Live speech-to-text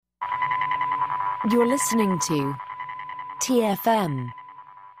You're listening to TFM.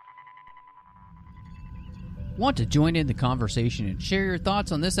 Want to join in the conversation and share your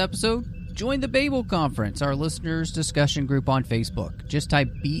thoughts on this episode? Join the Babel Conference, our listeners' discussion group on Facebook. Just type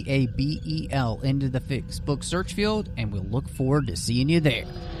BABEL into the Facebook search field, and we'll look forward to seeing you there.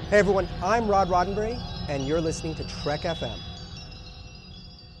 Hey everyone, I'm Rod Roddenberry, and you're listening to Trek FM.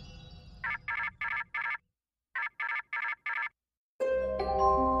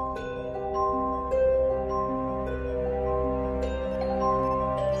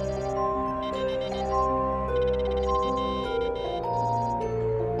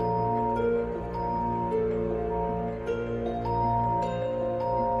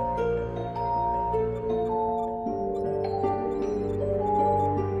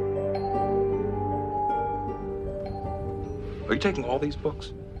 Are you taking all these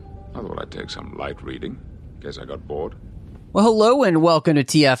books? I thought I'd take some light reading. Guess I got bored. Well, hello and welcome to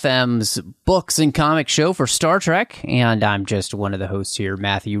TFM's Books and Comic Show for Star Trek. And I'm just one of the hosts here,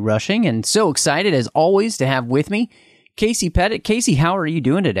 Matthew Rushing, and so excited as always to have with me Casey Pettitt. Casey, how are you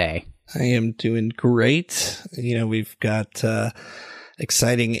doing today? I am doing great. You know, we've got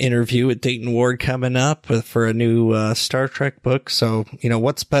exciting interview with Dayton Ward coming up for a new Star Trek book. So, you know,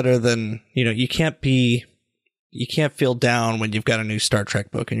 what's better than, you know, you can't feel down when you've got a new Star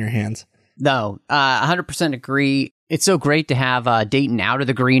Trek book in your hands. No, 100% agree. It's so great to have Dayton out of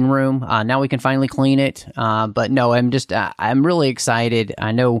the green room. Now we can finally clean it. But no, I'm really excited.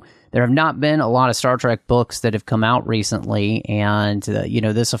 I know there have not been a lot of Star Trek books that have come out recently. And, you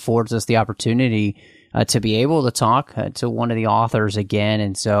know, this affords us the opportunity to be able to talk to one of the authors again.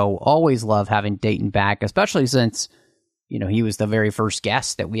 And so always love having Dayton back, especially since, you know, he was the very first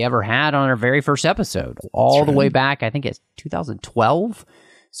guest that we ever had on our very first episode, all the way back, I think it's 2012.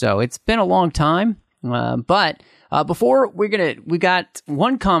 So it's been a long time. But before we got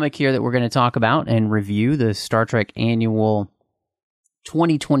one comic here that we're going to talk about and review, the Star Trek Annual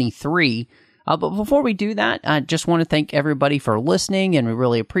 2023. But before we do that, I just want to thank everybody for listening, and we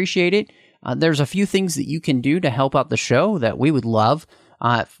really appreciate it. There's a few things that you can do to help out the show that we would love.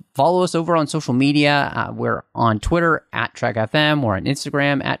 Follow us over on social media. We're on Twitter at TrekFM. We're on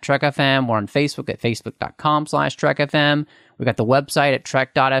Instagram at TrekFM. We're on Facebook at Facebook.com/TrekFM. We've got the website at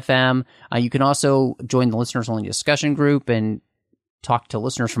Trek.fm. You can also join the listeners-only discussion group and talk to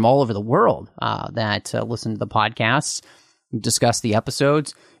listeners from all over the world that listen to the podcasts, discuss the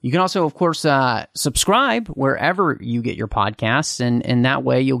episodes. You can also, of course, subscribe wherever you get your podcasts, and that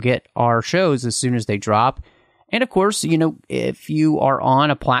way you'll get our shows as soon as they drop. And of course, you know, if you are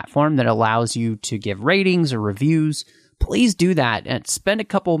on a platform that allows you to give ratings or reviews, please do that and spend a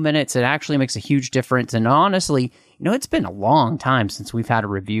couple of minutes. It actually makes a huge difference. And honestly, you know, it's been a long time since we've had a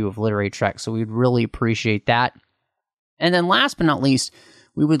review of Literary Trek, so we'd really appreciate that. And then last but not least,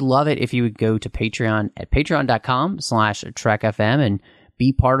 we would love it if you would go to Patreon at patreon.com/TrekFM and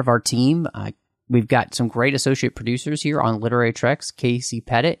be part of our team. We've got some great associate producers here on Literary Treks, Casey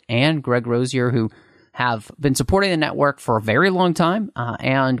Pettitt and Greg Rozier, who have been supporting the network for a very long time,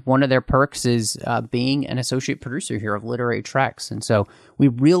 and one of their perks is being an associate producer here of Literary Treks, and so we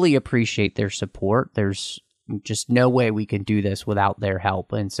really appreciate their support. There's just no way we can do this without their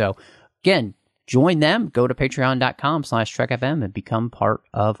help, and so, again, join them. Go to patreon.com/TrekFM and become part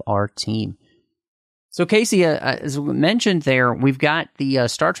of our team. So, Casey, as we mentioned there, we've got the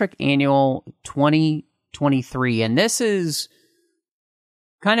Star Trek Annual 2023, and this is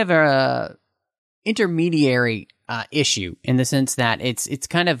kind of a intermediary issue in the sense that it's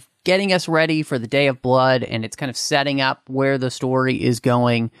kind of getting us ready for the Day of Blood, and it's kind of setting up where the story is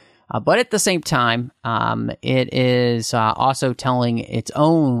going. But at the same time, it is also telling its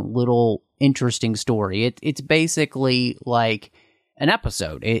own little interesting story. It's basically like an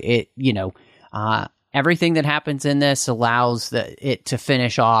episode. Everything that happens in this allows it to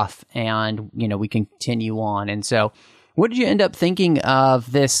finish off, and, you know, we can continue on. And so what did you end up thinking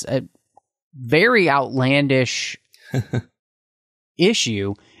of this very outlandish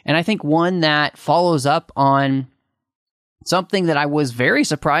issue, and I think one that follows up on something that I was very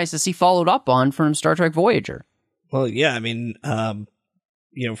surprised to see followed up on from Star Trek Voyager. Well, yeah, I mean,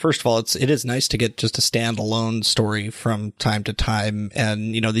 you know, first of all, it is nice to get just a standalone story from time to time,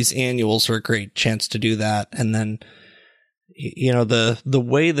 and, you know, these annuals are a great chance to do that. And then, you know, the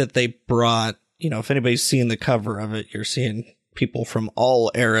way that they brought, you know, if anybody's seen the cover of it, you're seeing people from all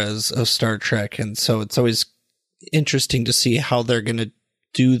eras of Star Trek, and so it's always interesting to see how they're going to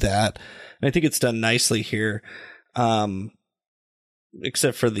do that. And I think it's done nicely here,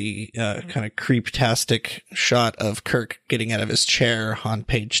 except for the kind of creeptastic shot of Kirk getting out of his chair on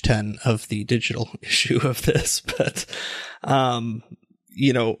page 10 of the digital issue of this. But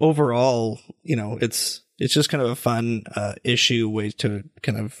overall, it's just kind of a fun issue, way to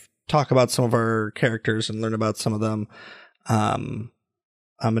kind of talk about some of our characters and learn about some of them. I'm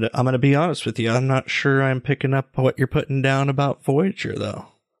gonna be honest with you. I'm not sure I'm picking up what you're putting down about Voyager, though.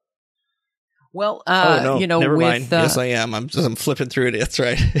 Well, no, never mind. Yes, I am. I'm flipping through it. That's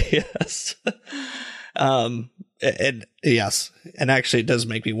right. Yes. And yes, and actually, it does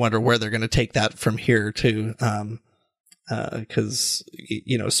make me wonder where they're going to take that from here too. Because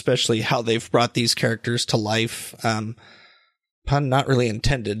especially how they've brought these characters to life. Pun not really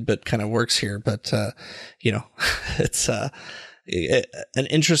intended, but kind of works here. But it's an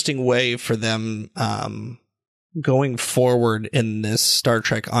interesting way for them going forward in this Star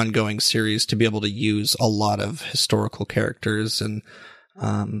Trek ongoing series to be able to use a lot of historical characters. And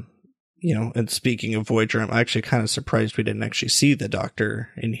and speaking of Voyager, I'm actually kind of surprised we didn't actually see the Doctor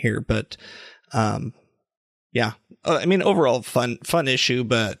in here, but yeah, I mean, overall fun issue,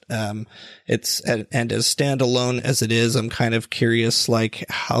 but it's and as standalone as it is, I'm kind of curious like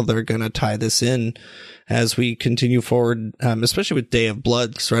how they're going to tie this in as we continue forward, especially with Day of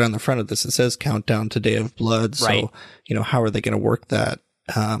Blood, because right on the front of this it says Countdown to Day of Blood. Right. So how are they going to work that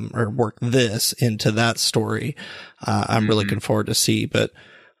or work this into that story? I'm really looking forward to see, but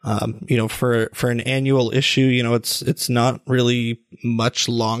for an annual issue, it's not really much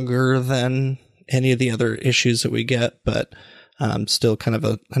longer than any of the other issues that we get, but still kind of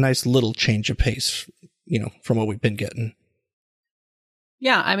a nice little change of pace, from what we've been getting.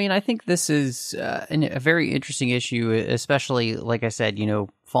 Yeah, I mean, I think this is a very interesting issue, especially, like I said,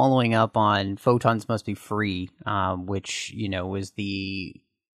 following up on Photons Must Be Free, which, was the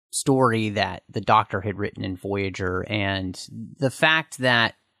story that the Doctor had written in Voyager, and the fact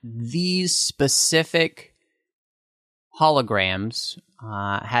that these specific holograms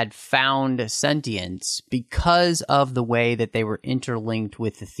had found sentience because of the way that they were interlinked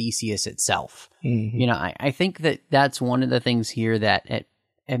with the Theseus itself. Mm-hmm. I think that's one of the things here that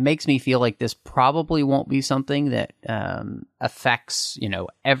it makes me feel like this probably won't be something that affects,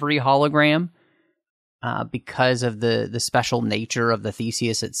 every hologram because of the special nature of the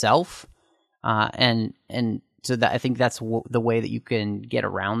Theseus itself. And so that I think that's the way that you can get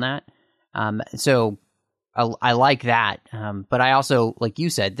around that. So I like that. But I also, like you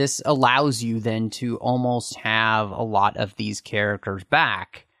said, this allows you then to almost have a lot of these characters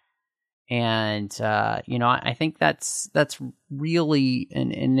back. And, I think that's really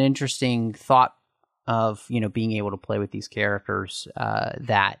an interesting thought of, being able to play with these characters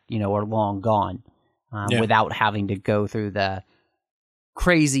that, are long gone without having to go through the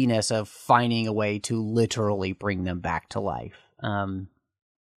craziness of finding a way to literally bring them back to life.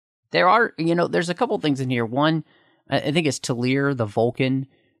 There are, there's a couple things in here. One, I think it's Talir, the Vulcan.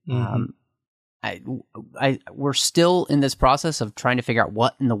 Mm-hmm. We're still in this process of trying to figure out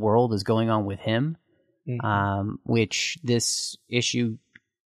what in the world is going on with him, which this issue,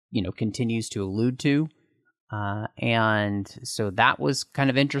 continues to allude to. And so that was kind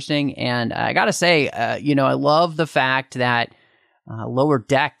of interesting. And I gotta say, I love the fact that Lower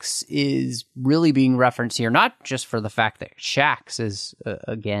Decks is really being referenced here, not just for the fact that Shax is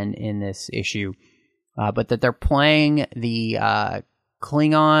again in this issue, but that they're playing the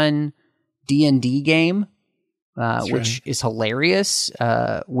Klingon D&D game, which is hilarious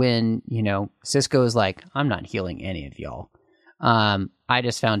when, Cisco is like, I'm not healing any of y'all. I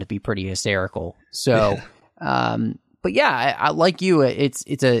just found it to be pretty hysterical. So, but yeah, I like you. It's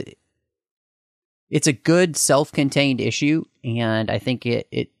a good self-contained issue, and I think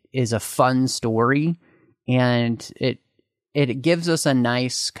it is a fun story, and it gives us a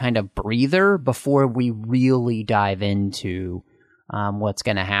nice kind of breather before we really dive into what's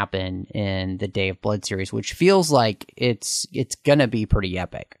going to happen in the Day of Blood series, which feels like it's going to be pretty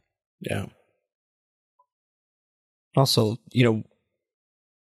epic. Yeah. Also, the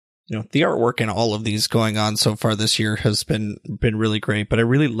artwork in all of these going on so far this year has been really great, but I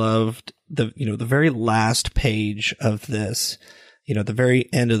really loved the very last page of this, the very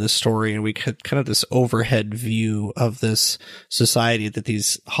end of the story, and we had kind of this overhead view of this society that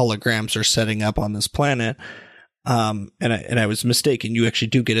these holograms are setting up on this planet. And I was mistaken. You actually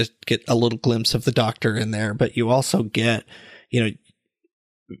do get a little glimpse of the Doctor in there, but you also get,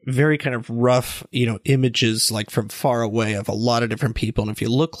 very kind of rough, images like from far away of a lot of different people. And if you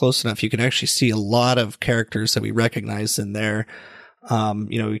look close enough, you can actually see a lot of characters that we recognize in there.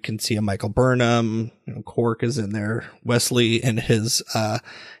 We can see a Michael Burnham, Quark is in there, Wesley in his,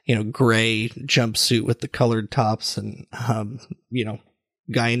 gray jumpsuit with the colored tops, and,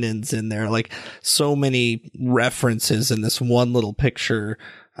 Guinan's in there. Like, so many references in this one little picture.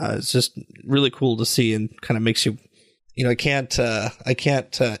 It's just really cool to see, and kind of makes you I can't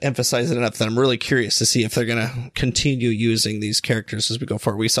emphasize it enough that I'm really curious to see if they're going to continue using these characters as we go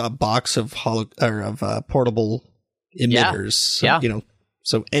forward. We saw a box of portable emitters. Yeah.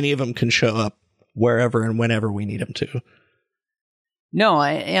 So any of them can show up wherever and whenever we need them to. No,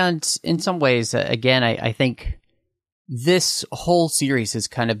 and in some ways, again, I think this whole series has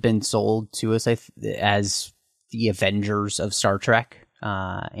kind of been sold to us as the Avengers of Star Trek.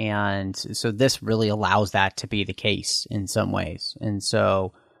 And so this really allows that to be the case in some ways. And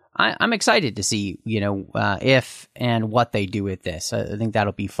so I'm excited to see, if and what they do with this. I think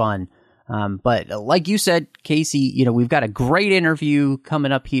that'll be fun. But like you said, Casey, we've got a great interview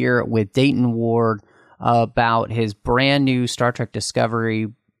coming up here with Dayton Ward about his brand new Star Trek Discovery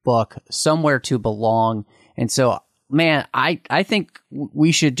book, Somewhere to Belong. And so, man, I think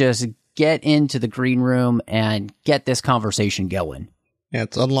we should just get into the green room and get this conversation going. Yeah,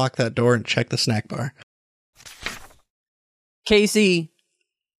 let's unlock that door and check the snack bar. Casey,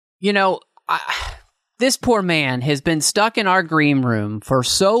 this poor man has been stuck in our green room for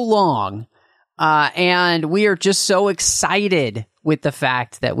so long, and we are just so excited with the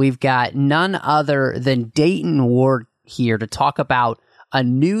fact that we've got none other than Dayton Ward here to talk about a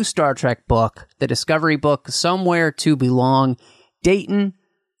new Star Trek book, the Discovery book, Somewhere to Belong. Dayton,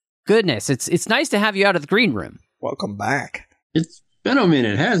 goodness, it's nice to have you out of the green room. Welcome back. It's been a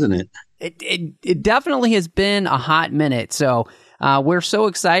minute, hasn't it? It definitely has been a hot minute. So we're so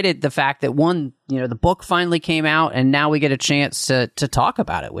excited the fact that the book finally came out, and now we get a chance to talk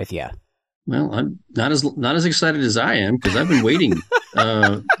about it with you. Well, I'm not as excited as I am because I've been waiting.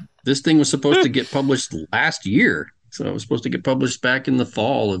 This thing was supposed to get published last year, so it was supposed to get published back in the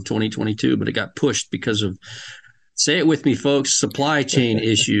fall of 2022, but it got pushed because of, say it with me, folks, supply chain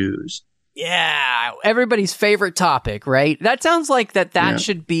issues. Yeah, everybody's favorite topic, right? That sounds like that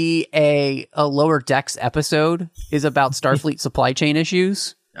should be a Lower Decks episode, is about Starfleet supply chain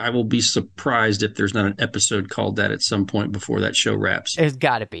issues. I will be surprised if there's not an episode called that at some point before that show wraps. There's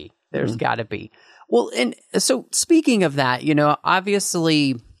got to be. There's got to be. Well, and so speaking of that,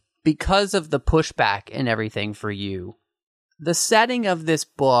 obviously because of the pushback and everything for you, the setting of this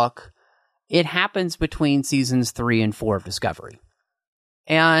book, it happens between seasons 3 and 4 of Discovery.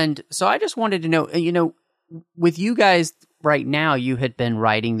 And so I just wanted to know, with you guys right now, you had been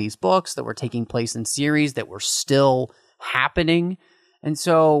writing these books that were taking place in series that were still happening. And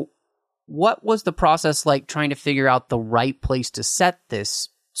so what was the process like trying to figure out the right place to set this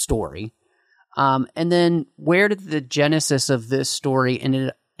story? And then where did the genesis of this story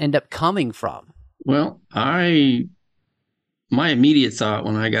end up coming from? Well, my immediate thought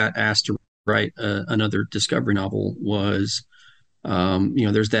when I got asked to write another Discovery novel was,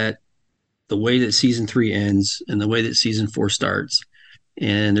 there's the way that season 3 ends and the way that season 4 starts.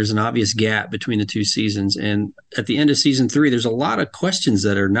 And there's an obvious gap between the two seasons. And at the end of season 3, there's a lot of questions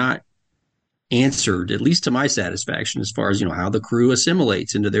that are not answered, at least to my satisfaction, as far as, how the crew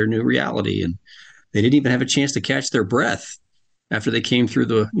assimilates into their new reality. And they didn't even have a chance to catch their breath after they came through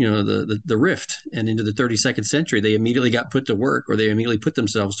the rift and into the 32nd century. They immediately got put to work, or they immediately put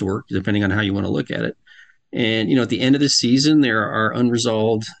themselves to work, depending on how you want to look at it. And, at the end of the season, there are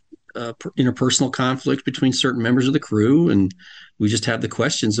unresolved interpersonal conflicts between certain members of the crew. And we just have the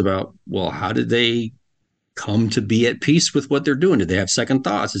questions about, well, how did they come to be at peace with what they're doing? Did they have second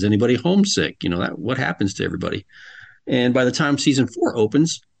thoughts? Is anybody homesick? What happens to everybody? And by the time season 4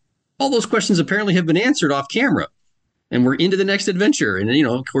 opens, all those questions apparently have been answered off camera. And we're into the next adventure. And,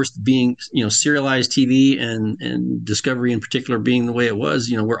 of course, being, serialized TV and Discovery in particular being the way it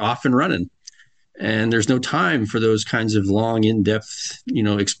was, we're off and running. And there's no time for those kinds of long, in-depth,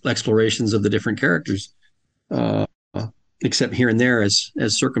 explorations of the different characters, except here and there as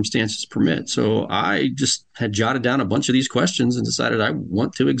circumstances permit. So I just had jotted down a bunch of these questions and decided I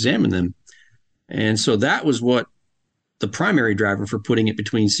want to examine them. And so that was what the primary driver for putting it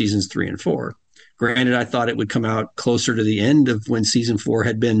between seasons 3 and 4. Granted, I thought it would come out closer to the end of when season 4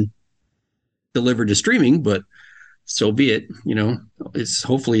 had been delivered to streaming, but so be it. It's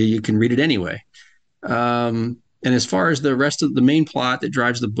hopefully you can read it anyway. And as far as the rest of the main plot that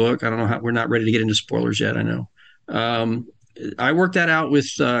drives the book, I don't know how, we're not ready to get into spoilers yet. I know. I worked that out with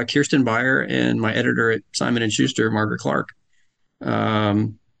Kirsten Beyer and my editor at Simon & Schuster, Margaret Clark.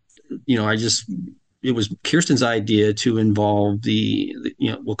 It was Kirsten's idea to involve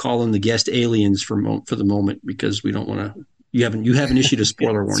we'll call them the guest aliens for the moment, because we don't want to. You haven't issued a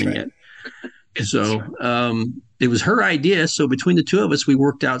spoiler warning yet. So it was her idea. So between the two of us, we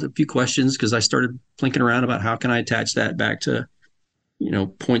worked out a few questions, because I started plinking around about how can I attach that back to,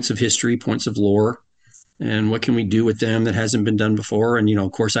 points of history, points of lore. and what can we do with them that hasn't been done before? And,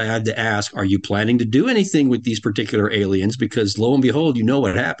 of course, I had to ask, are you planning to do anything with these particular aliens? Because lo and behold,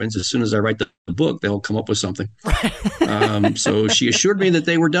 what happens. As soon as I write the book, they'll come up with something. So she assured me that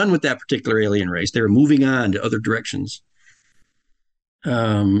they were done with that particular alien race. They were moving on to other directions.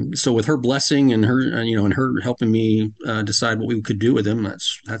 So with her blessing and her, and her helping me decide what we could do with them,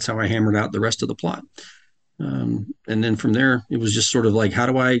 that's how I hammered out the rest of the plot. And then from there, it was just sort of like,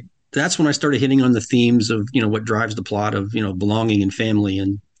 that's when I started hitting on the themes of, what drives the plot of, belonging and family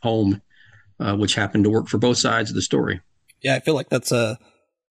and home, which happened to work for both sides of the story. Yeah, I feel like that's a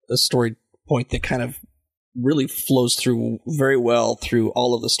story point that kind of really flows through very well through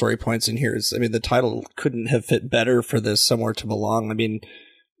all of the story points in here. The title couldn't have fit better for this, Somewhere to Belong.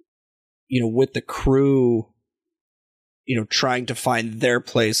 With the crew, trying to find their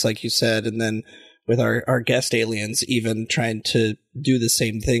place, like you said, and then with our guest aliens even trying to do the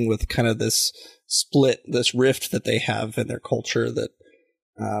same thing with kind of this split, this rift that they have in their culture that,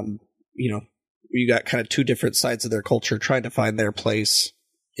 you got kind of two different sides of their culture trying to find their place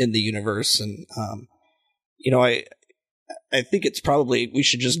in the universe. And, I think it's probably, we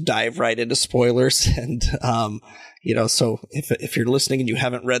should just dive right into spoilers. And, so if you're listening and you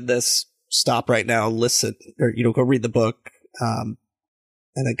haven't read this, stop right now, listen, or, go read the book, and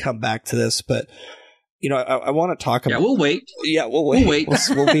then come back to this. But, I want to talk about... Yeah, we'll wait. Yeah, we'll wait.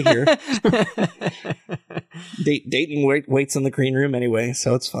 We'll be here. Dayton waits in the green room anyway,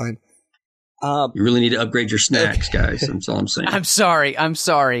 so it's fine. You really need to upgrade your snacks, guys. That's all I'm saying. I'm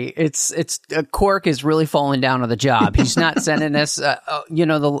sorry. It's Cork is really falling down on the job. He's not sending us.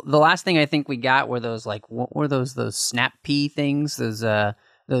 The last thing I think we got were those, like, what were those snap pea things? Those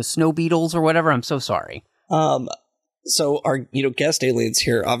snow beetles or whatever. I'm so sorry. So our guest aliens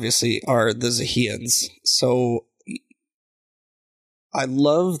here obviously are the Xaheans. So I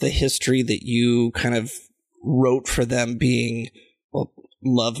love the history that you kind of wrote for them being, well,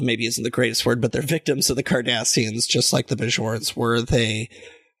 love maybe isn't the greatest word, but they're victims of the Cardassians, just like the Bajorans were. They,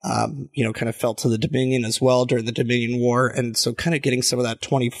 kind of fell to the Dominion as well during the Dominion War. And so kind of getting some of that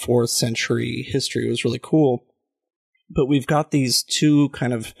 24th century history was really cool. But we've got these two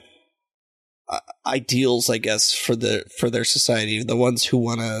kind of ideals, I guess, for their society, the ones who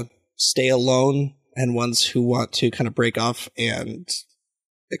want to stay alone and ones who want to kind of break off and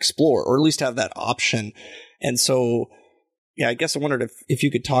explore, or at least have that option. And so, yeah, I guess I wondered if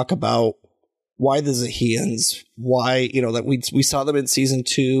you could talk about why the Xaheans, why, that we saw them in season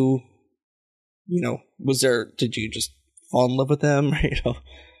 2, did you just fall in love with them?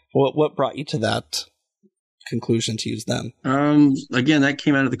 What brought you to that conclusion to use them? Again, that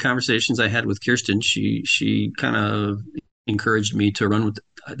came out of the conversations I had with Kirsten. She kind of encouraged me to run with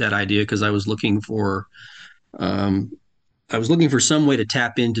that idea because I was looking for some way to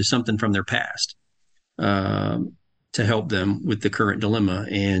tap into something from their past to help them with the current dilemma.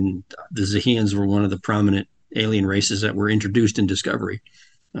 And the Xaheans were one of the prominent alien races that were introduced in Discovery.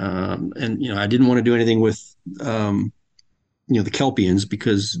 And I didn't want to do anything with the Kelpians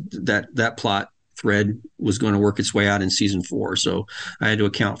because that plot thread was going to work its way out in season 4. So I had to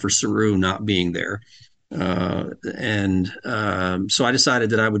account for Saru not being there. So I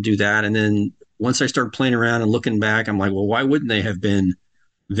decided that I would do that. And then once I started playing around and looking back, I'm like, well, why wouldn't they have been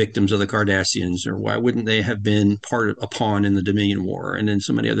victims of the Cardassians? Or why wouldn't they have been a pawn in the Dominion War? And then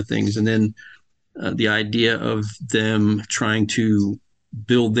so many other things. And then the idea of them trying to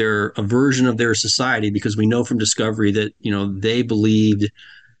build a version of their society, because we know from Discovery that, they believed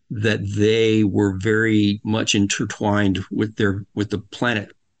that they were very much intertwined with the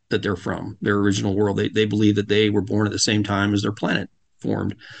planet that they're from, their original world. They believe that they were born at the same time as their planet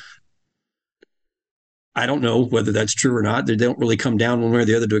formed. I don't know whether that's true or not. They don't really come down one way or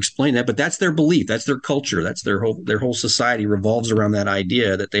the other to explain that, but that's their belief. That's their culture. That's their whole society revolves around that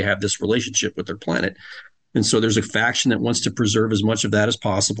idea that they have this relationship with their planet. And so there's a faction that wants to preserve as much of that as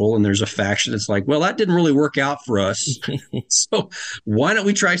possible. And there's a faction that's like, well, that didn't really work out for us. So why don't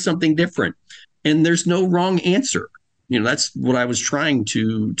we try something different? And there's no wrong answer. That's what I was trying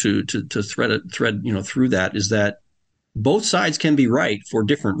to thread, through that, is that both sides can be right for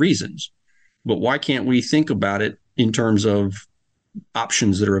different reasons. But why can't we think about it in terms of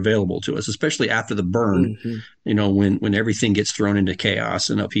options that are available to us, especially after the burn, when everything gets thrown into chaos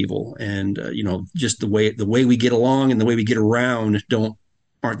and upheaval, and just the way we get along and the way we get around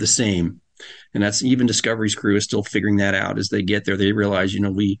aren't the same. And that's even Discovery's crew is still figuring that out as they get there. They realize,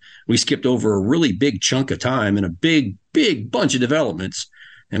 we skipped over a really big chunk of time and a big bunch of developments,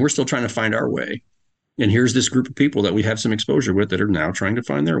 and we're still trying to find our way. And here's this group of people that we have some exposure with that are now trying to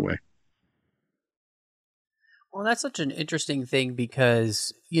find their way. Well, that's such an interesting thing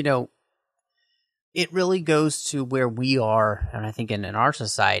because, it really goes to where we are, and I think in our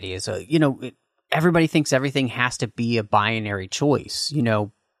society is, everybody thinks everything has to be a binary choice,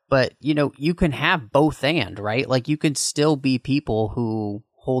 but, you can have both and, right? Like, you can still be people who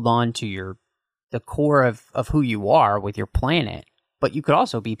hold on to the core of who you are with your planet, but you could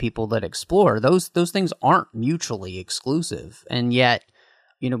also be people that explore. Those things aren't mutually exclusive, and yet,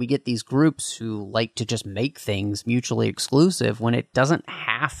 we get these groups who like to just make things mutually exclusive when it doesn't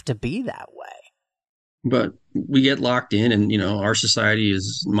have to be that way. But we get locked in, and our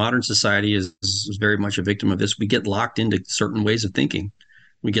modern society is very much a victim of this. We get locked into certain ways of thinking.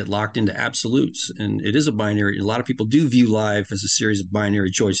 We get locked into absolutes, and it is a binary. A lot of people do view life as a series of binary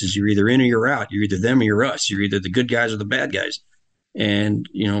choices. You're either in or you're out. You're either them or you're us. You're either the good guys or the bad guys. And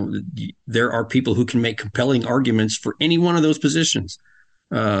there are people who can make compelling arguments for any one of those positions.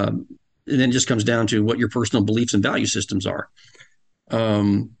 And then it just comes down to what your personal beliefs and value systems are.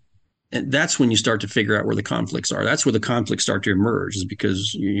 And that's when you start to figure out where the conflicts are. That's where the conflicts start to emerge, is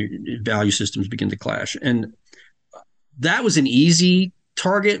because value systems begin to clash. And that was an easy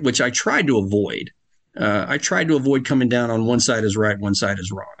target, which I tried to avoid. I tried to avoid coming down on one side is right, one side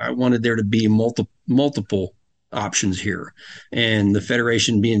is wrong. I wanted there to be multiple options here. And the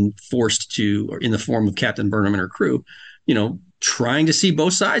Federation being forced to, or in the form of Captain Burnham and her crew, trying to see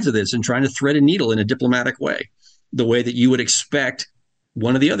both sides of this and trying to thread a needle in a diplomatic way, the way that you would expect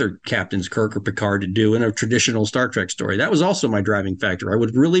one of the other captains, Kirk or Picard, to do in a traditional Star Trek story. That was also my driving factor. I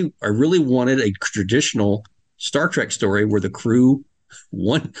really wanted a traditional Star Trek story where the crew,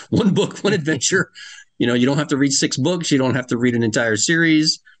 one book, one adventure. You don't have to read 6 books. You don't have to read an entire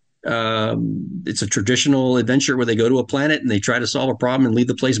series. It's a traditional adventure where they go to a planet and they try to solve a problem and leave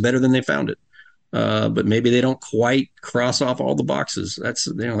the place better than they found it. But maybe they don't quite cross off all the boxes.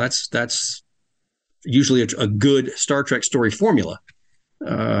 That's usually a good Star Trek story formula.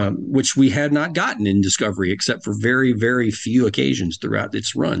 Which we had not gotten in Discovery, except for very, very few occasions throughout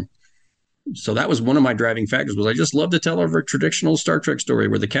its run. So that was one of my driving factors. Was I just love to tell a traditional Star Trek story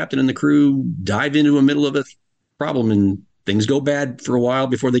where the captain and the crew dive into the middle of a problem and things go bad for a while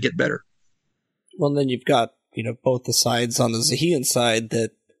before they get better. Well, then you've got both the sides on the Xahean side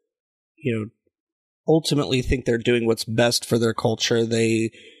that ultimately think they're doing what's best for their culture.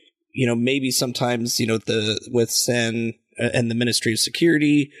 They maybe sometimes with Sen and the Ministry of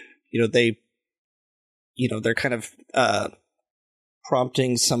Security, they're kind of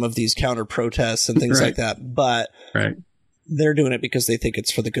prompting some of these counter protests and things like that, but they're doing it because they think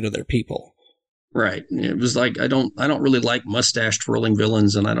it's for the good of their people. Right. It was like, I don't really like mustache twirling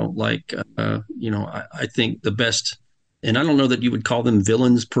villains, and I don't like, I think the best, and I don't know that you would call them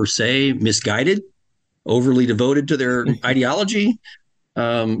villains per se, misguided, overly devoted to their ideology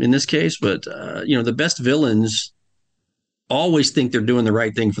in this case, but the best villains always think they're doing the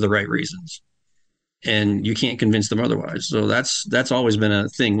right thing for the right reasons, and you can't convince them otherwise. So that's always been a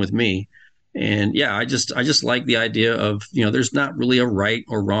thing with me. And yeah, I just like the idea of, there's not really a right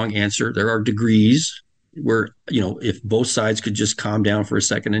or wrong answer. There are degrees where, if both sides could just calm down for a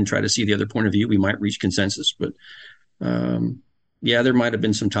second and try to see the other point of view, we might reach consensus. But yeah, there might have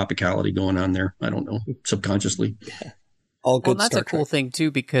been some topicality going on there. I don't know, subconsciously. All good. Well, that's a cool thing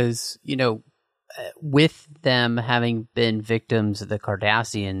too, because, with them having been victims of the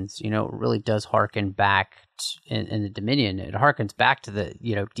Cardassians, it really does harken back in the Dominion. It harkens back to the,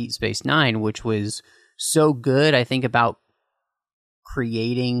 Deep Space Nine, which was so good, I think, about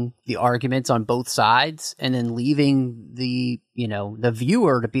creating the arguments on both sides and then leaving the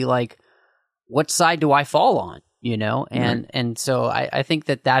viewer to be like, what side do I fall on? And so I think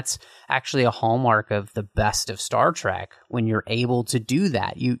that that's actually a hallmark of the best of Star Trek, when you're able to do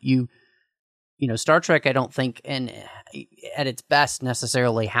that. Star Trek, I don't think, and at its best,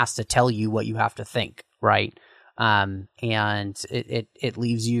 necessarily has to tell you what you have to think, right? And it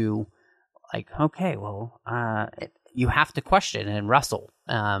leaves you like, okay, well, you have to question and wrestle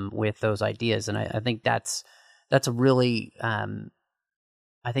with those ideas, and I think that's a really,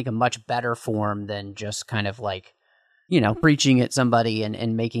 I think, a much better form than just kind of like, preaching at somebody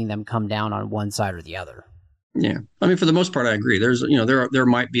and making them come down on one side or the other. Yeah, I mean, for the most part, I agree. There's, there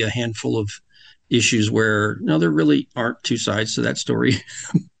might be a handful of issues where there really aren't two sides to that story.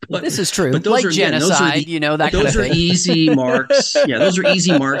 But this is true. But those like are, genocide, that kind of thing. Those are easy marks. Yeah, those are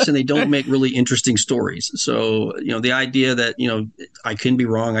easy marks, and they don't make really interesting stories. So, the idea that, I can be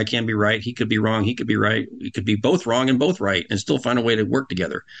wrong, I can be right, he could be wrong, he could be right, we could be both wrong and both right, and still find a way to work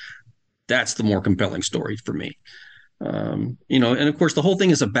together. That's the more compelling story for me. And of course, the whole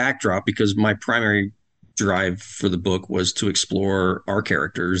thing is a backdrop, because my primary drive for the book was to explore our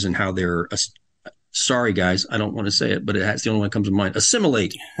characters and how they're sorry, guys, I don't want to say it, but it's the only one that comes to mind.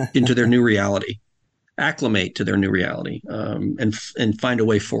 Assimilate into their new reality. acclimate to their new reality, and find a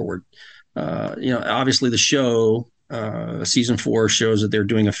way forward. Obviously the show, season 4 shows that they're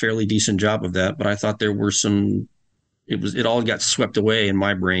doing a fairly decent job of that, but I thought there were it all got swept away in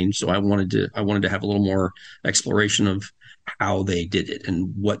my brain. So I wanted to have a little more exploration of how they did it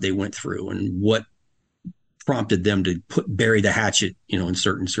and what they went through and what prompted them to bury the hatchet, in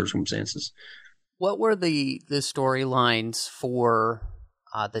certain circumstances. What were the storylines for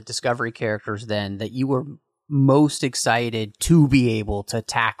the Discovery characters then that you were most excited to be able to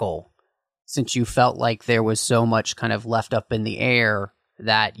tackle, since you felt like there was so much kind of left up in the air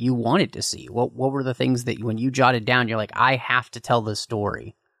that you wanted to see? What were the things that when you jotted down, you're like, I have to tell this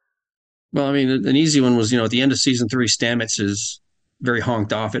story? Well, I mean, an easy one was, at the end of season 3, Stamets is very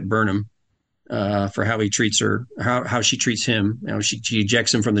honked off at Burnham for how he treats her, how she treats him. She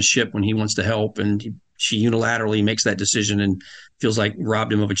ejects him from the ship when he wants to help, and she unilaterally makes that decision and feels like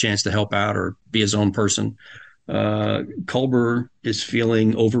robbed him of a chance to help out or be his own person. Culber is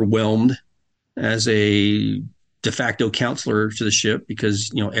feeling overwhelmed as a de facto counselor to the ship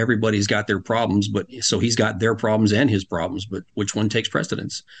because, everybody's got their problems, but so he's got their problems and his problems, but which one takes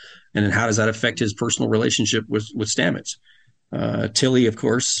precedence? And then how does that affect his personal relationship with Stamets? Tilly, of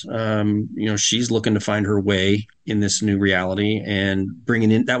course, she's looking to find her way in this new reality, and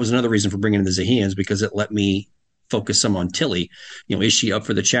that was another reason for bringing in the Xaheans, because it let me focus some on Tilly. Is she up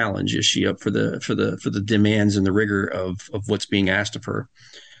for the challenge? Is she up for the demands and the rigor of what's being asked of her?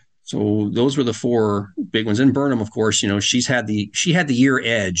 So those were the 4 big ones. And Burnham, of course, she had the year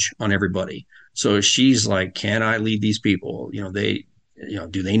edge on everybody. So she's like, can I lead these people? Do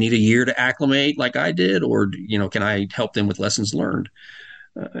they need a year to acclimate like I did? Or, can I help them with lessons learned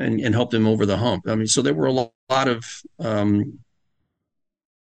and help them over the hump? I mean, so there were a lot of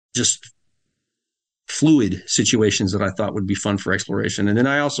just fluid situations that I thought would be fun for exploration. And then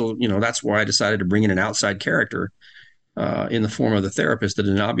I also, that's why I decided to bring in an outside character in the form of the therapist, the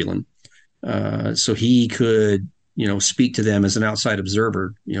Denobulan, so he could, speak to them as an outside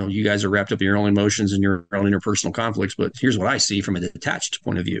observer. You guys are wrapped up in your own emotions and your own interpersonal conflicts, but here's what I see from a detached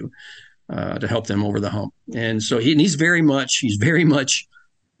point of view to help them over the hump. And so he's very much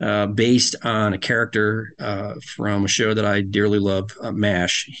based on a character from a show that I dearly love,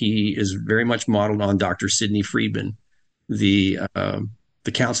 MASH. He is very much modeled on Dr. Sidney Friedman, the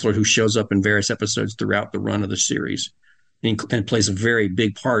counselor who shows up in various episodes throughout the run of the series and plays a very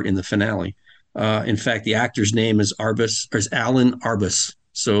big part in the finale. In fact, the actor's name is Alan Arbus.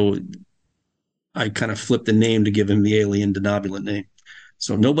 So I kind of flipped the name to give him the alien Denobulan name.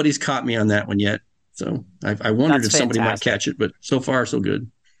 So nobody's caught me on that one yet. So I wondered if somebody might catch it, but so far so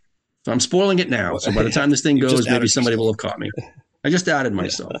good. So I'm spoiling it now. So by the time this thing goes, maybe somebody will have caught me. I just outed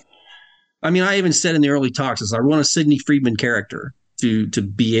myself. I mean, I even said in the early talks, I want a Sidney Friedman character to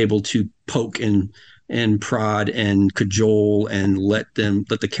be able to poke and prod and cajole and let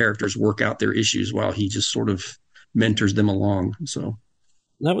the characters work out their issues while he just sort of mentors them along. So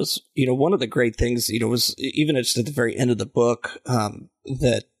that was, one of the great things, was even just at the very end of the book,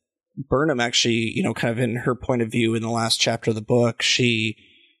 that Burnham actually, kind of in her point of view in the last chapter of the book, she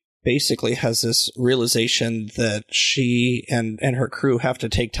basically has this realization that she and her crew have to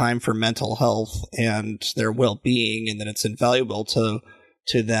take time for mental health and their well-being, and that it's invaluable to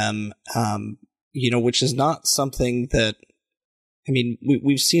them, which is not something that, I mean,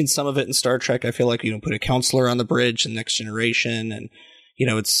 we've seen some of it in Star Trek. I feel like, put a counselor on the bridge in Next Generation, and,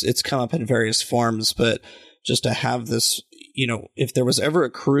 it's come up in various forms, but just to have this, if there was ever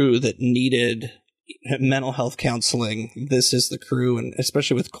a crew that needed mental health counseling, this is the crew. And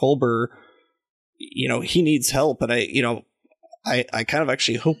especially with Culber, he needs help. And I kind of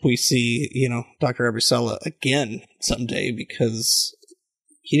actually hope we see, Dr. Abrisella again someday, because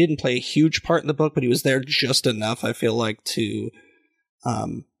he didn't play a huge part in the book, but he was there just enough, I feel like, to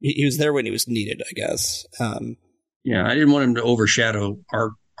he was there when he was needed, I guess. Yeah, I didn't want him to overshadow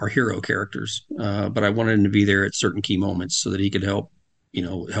our hero characters, but I wanted him to be there at certain key moments so that he could help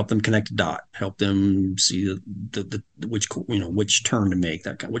them connect a dot, help them see the which turn to make,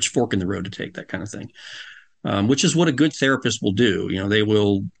 which fork in the road to take, that kind of thing. Which is what a good therapist will do. They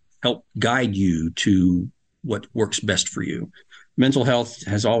will help guide you to what works best for you. Mental health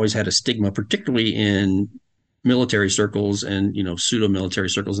has always had a stigma, particularly in military circles and, pseudo-military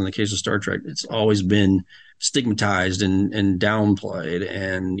circles. In the case of Star Trek, it's always been stigmatized and downplayed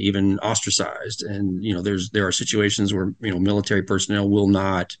and even ostracized. And, there are situations where, military personnel will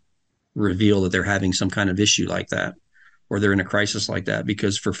not reveal that they're having some kind of issue like that, or they're in a crisis like that,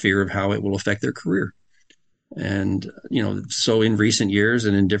 because for fear of how it will affect their career. And, so in recent years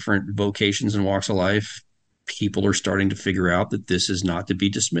and in different vocations and walks of life, people are starting to figure out that this is not to be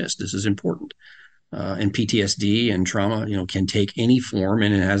dismissed. This is important. and PTSD and trauma, can take any form,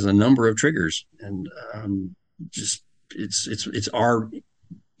 and it has a number of triggers. And just it's our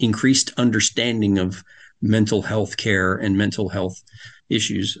increased understanding of mental health care and mental health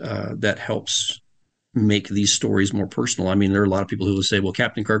issues that helps make these stories more personal. I mean, there are a lot of people who will say, well,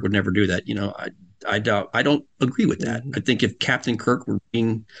 Captain Kirk would never do that. I don't agree with that. I think if Captain Kirk were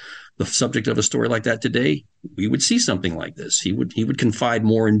being the subject of a story like that today, we would see something like this. He would confide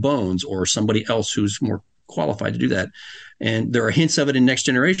more in Bones or somebody else who's more qualified to do that. And there are hints of it in Next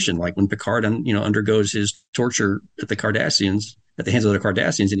Generation, like when Picard, undergoes his torture at the hands of the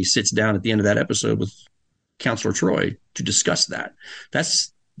Cardassians, and he sits down at the end of that episode with Counselor Troy to discuss that.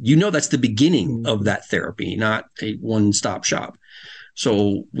 That's the beginning of that therapy, not a one-stop shop.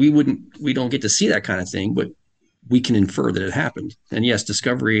 So we don't get to see that kind of thing, but we can infer that it happened. And yes,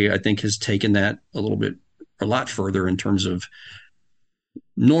 Discovery, I think, has taken that a lot further in terms of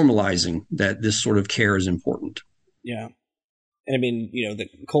normalizing that this sort of care is important. Yeah. And I mean, that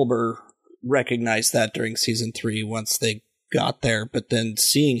Culber recognized that during season 3 once they got there, but then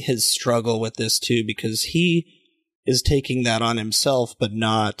seeing his struggle with this too, because he is taking that on himself, but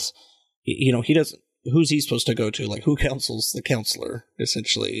not, he doesn't, who's he supposed to go to? Like, who counsels the counselor,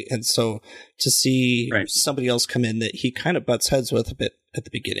 essentially? And so to see somebody else come in that he kind of butts heads with a bit at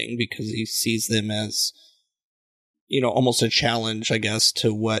the beginning, because he sees them as, almost a challenge, I guess,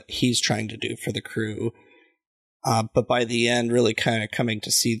 to what he's trying to do for the crew. But by the end, really kind of coming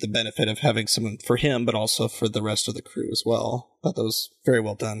to see the benefit of having someone for him, but also for the rest of the crew as well. I thought that was very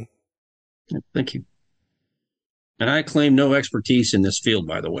well done. Thank you. And I claim no expertise in this field,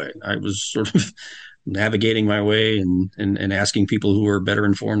 by the way. I was sort of navigating my way and asking people who are better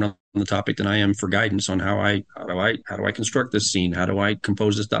informed on the topic than I am for guidance on how do I construct this scene? How do I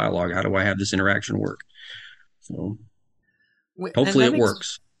compose this dialogue? How do I have this interaction work? So hopefully it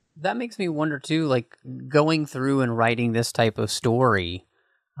works. That makes me wonder too, like going through and writing this type of story,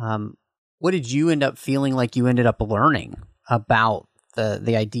 what did you end up feeling like you ended up learning about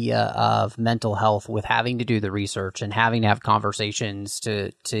the idea of mental health with having to do the research and having to have conversations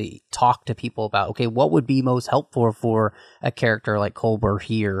to talk to people about, okay, what would be most helpful for a character like Culber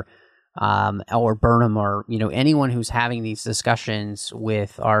here, or Burnham, or, anyone who's having these discussions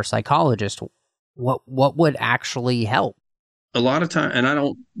with our psychologist, what would actually help? A lot of time, and I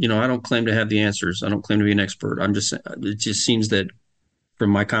don't claim to have the answers. I don't claim to be an expert. It just seems that from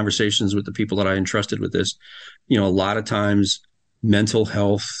my conversations with the people that I entrusted with this, a lot of times mental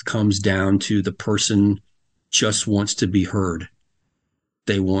health comes down to the person just wants to be heard.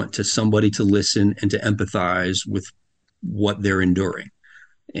 They want somebody to listen and to empathize with what they're enduring.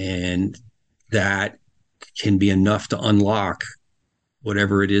 And that can be enough to unlock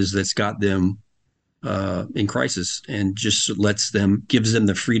whatever it is that's got them in crisis, and just gives them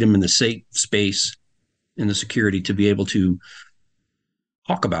the freedom and the safe space and the security to be able to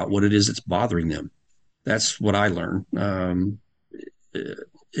talk about what it is that's bothering them. That's what I learned.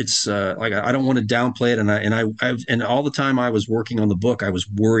 It's like, I don't want to downplay it. And all the time I was working on the book, I was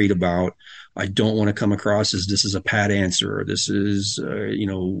worried about, I don't want to come across as this is a pat answer, or this is,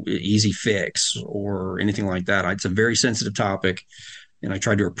 easy fix or anything like that. It's a very sensitive topic, and I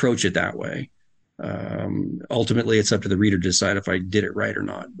tried to approach it that way. Ultimately, it's up to the reader to decide if I did it right or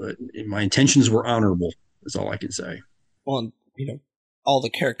not. But my intentions were honorable, is all I can say. Well, all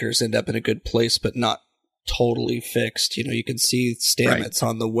the characters end up in a good place, but not totally fixed. You can see Stamets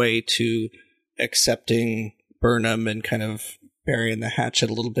on the way to accepting Burnham and kind of burying the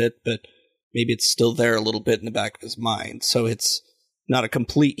hatchet a little bit, but maybe it's still there a little bit in the back of his mind. So it's not a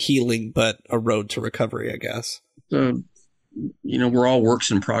complete healing, but a road to recovery, I guess. We're all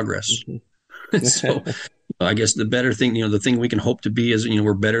works in progress. Mm-hmm. So I guess the better thing, the thing we can hope to be is,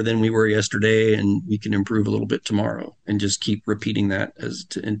 we're better than we were yesterday, and we can improve a little bit tomorrow, and just keep repeating that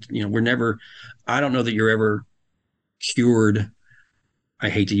we're never, I don't know that you're ever cured. I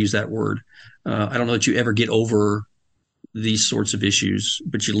hate to use that word. I don't know that you ever get over these sorts of issues,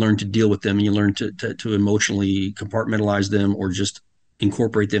 but you learn to deal with them, and you learn to emotionally compartmentalize them, or just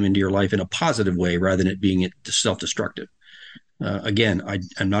incorporate them into your life in a positive way rather than it being self-destructive. Again,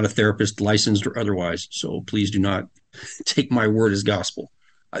 I'm not a therapist, licensed or otherwise, so please do not take my word as gospel.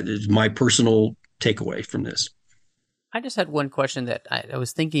 It's my personal takeaway from this. I just had one question that I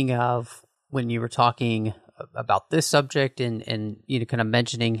was thinking of when you were talking about this subject, and kind of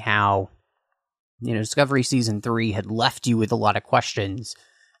mentioning how, Discovery Season 3 had left you with a lot of questions,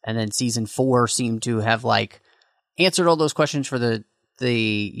 and then Season 4 seemed to have, answered all those questions for the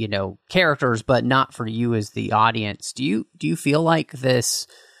characters, but not for you as the audience. Do you feel like this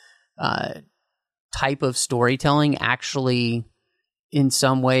type of storytelling actually in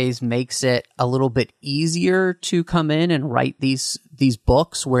some ways makes it a little bit easier to come in and write these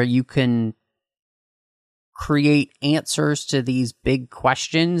books where you can create answers to these big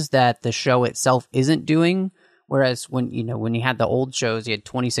questions that the show itself isn't doing. Whereas when you had the old shows, you had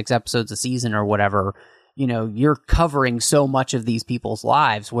 26 episodes a season or whatever, you're covering so much of these people's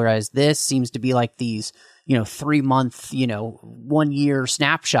lives. Whereas this seems to be like these, 3-month, 1 year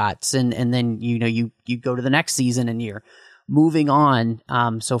snapshots. And then, you go to the next season and you're moving on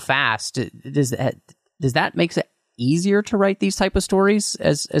so fast. Does that make it easier to write these type of stories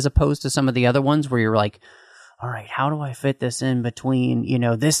as opposed to some of the other ones where you're like, all right, how do I fit this in between,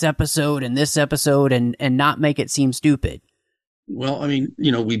 this episode and not make it seem stupid? Well, I mean,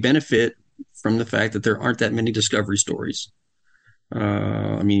 we benefit from the fact that there aren't that many Discovery stories.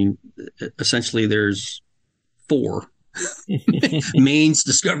 I mean, essentially there's 4 main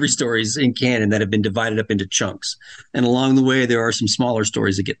Discovery stories in canon that have been divided up into chunks. And along the way, there are some smaller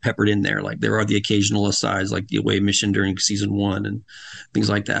stories that get peppered in there. Like there are the occasional asides, like the away mission during season 1 and things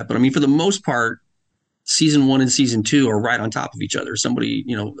like that. But I mean, for the most part, season 1 and season 2 are right on top of each other. Somebody,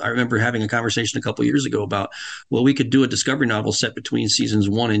 I remember having a conversation a couple of years ago about, well, we could do a Discovery novel set between seasons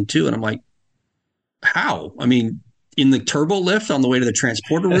 1 and 2. And I'm like, how? I mean, in the turbo lift on the way to the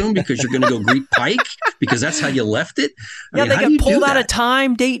transporter room because you're going to go greet Pike because that's how you left it. They got pulled out of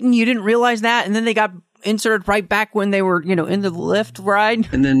time, Dayton. You didn't realize that, and then they got inserted right back when they were, into the lift ride.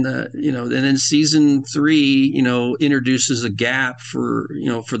 And then, and then season 3, introduces a gap for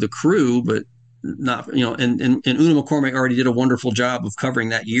the crew, but not, and Una McCormack already did a wonderful job of covering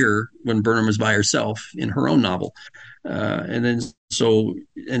that year when Burnham was by herself in her own novel. And then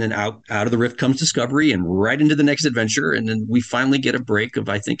out of the rift comes Discovery and right into the next adventure. And then we finally get a break of,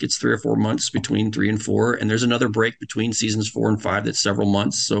 I think it's 3 or 4 months between 3 and 4. And there's another break between seasons 4 and 5 that's several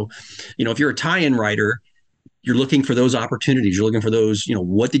months. So, if you're a tie-in writer, you're looking for those opportunities. You're looking for those,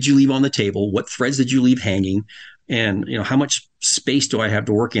 what did you leave on the table? What threads did you leave hanging? And, how much space do I have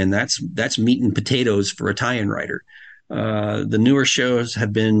to work in? That's meat and potatoes for a tie-in writer. The newer shows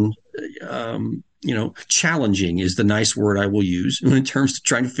have been, challenging is the nice word I will use in terms of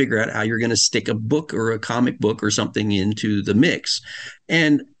trying to figure out how you're going to stick a book or a comic book or something into the mix.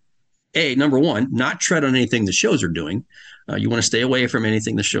 And number one, not tread on anything the shows are doing. You want to stay away from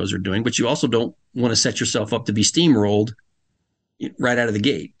anything the shows are doing, but you also don't want to set yourself up to be steamrolled right out of the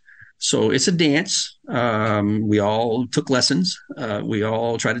gate. So it's a dance. We all took lessons. We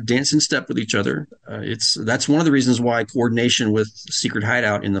all try to dance in step with each other. That's one of the reasons why coordination with Secret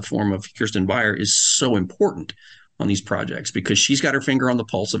Hideout in the form of Kirsten Beyer is so important on these projects, because she's got her finger on the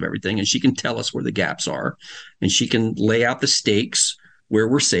pulse of everything and she can tell us where the gaps are and she can lay out the stakes where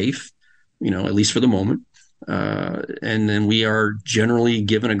we're safe, at least for the moment. And then we are generally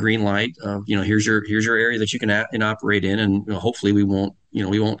given a green light of, here's your area that you can operate in. And hopefully we won't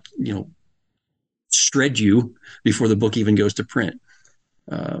shred you before the book even goes to print.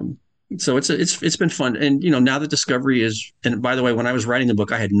 So it's been fun. And, now that Discovery is, and by the way, when I was writing the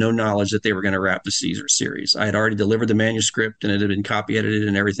book, I had no knowledge that they were going to wrap the Caesar series. I had already delivered the manuscript and it had been copy edited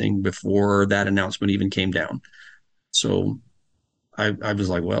and everything before that announcement even came down. So I was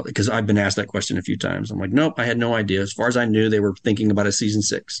like, well, because I've been asked that question a few times. I'm like, nope, I had no idea. As far as I knew, they were thinking about a season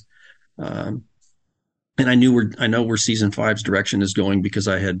 6. And I know where season 5's direction is going because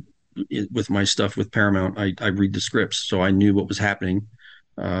I had, with my stuff with Paramount, I read the scripts. So I knew what was happening.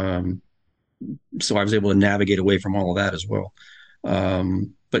 So I was able to navigate away from all of that as well.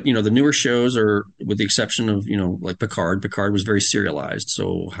 But, the newer shows are, with the exception of, like Picard was very serialized.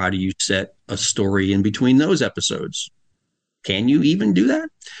 So how do you set a story in between those episodes? Can you even do that?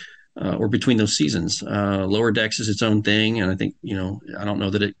 Or between those seasons? Lower Decks is its own thing. And I think, I don't know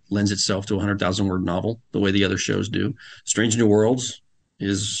that it lends itself to a 100,000 word novel the way the other shows do. Strange New Worlds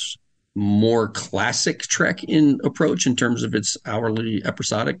is more classic Trek in approach in terms of its hourly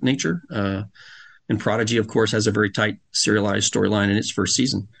episodic nature. And Prodigy, of course, has a very tight serialized storyline in its first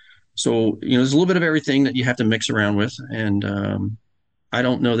season. So, there's a little bit of everything that you have to mix around with. And, I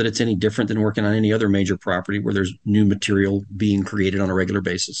don't know that it's any different than working on any other major property where there's new material being created on a regular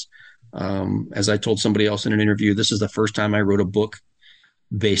basis. As I told somebody else in an interview, this is the first time I wrote a book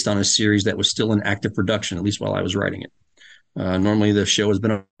based on a series that was still in active production, at least while I was writing it. Normally the show has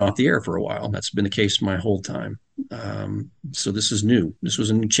been off the air for a while. That's been the case my whole time. So this is new. This was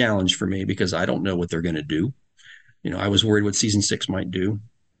a new challenge for me because I don't know what they're going to do. I was worried what season 6 might do.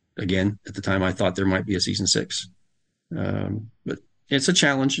 Again, at the time I thought there might be a season 6. But it's a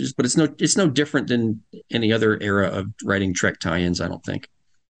challenge, but it's no different than any other era of writing Trek tie-ins, I don't think.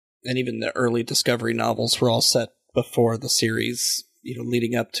 And even the early Discovery novels were all set before the series,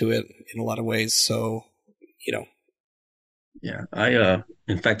 leading up to it in a lot of ways. So, Yeah,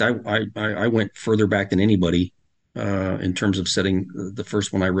 in fact, I went further back than anybody in terms of setting the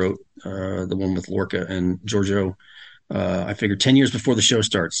first one I wrote, the one with Lorca and Giorgio. I figured 10 years before the show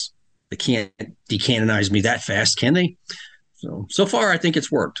starts, they can't decanonize me that fast, can they? So far, I think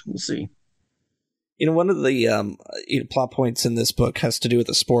it's worked. We'll see. One of the plot points in this book has to do with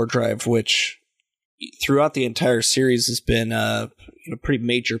the Spore Drive, which throughout the entire series has been a pretty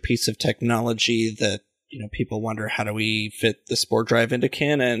major piece of technology that people wonder, how do we fit the Spore Drive into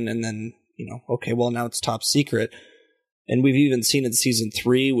canon? And then okay, well, now it's top secret, and we've even seen in season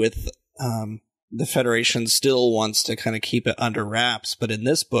 3 with the Federation still wants to kind of keep it under wraps, but in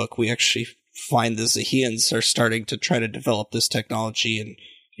this book we actually find the Xaheans are starting to try to develop this technology,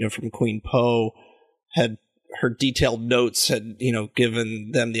 and from Queen Poe had her detailed notes had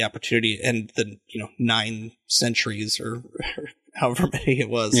given them the opportunity, and the 9 centuries or however many it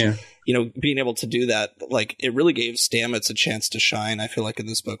was, being able to do that, like, it really gave Stamets a chance to shine, I feel like, in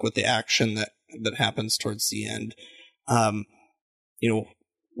this book with the action that happens towards the end.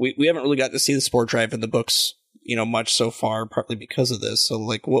 We haven't really got to see the Spore Drive in the books much so far, partly because of this. So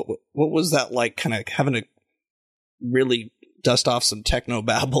like, what was that like, kind of having to really dust off some techno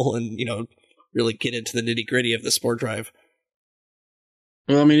babble and really get into the nitty gritty of the Spore Drive?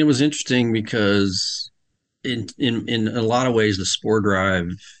 Well, I mean, it was interesting because in a lot of ways, the Spore Drive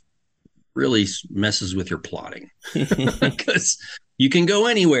really messes with your plotting because you can go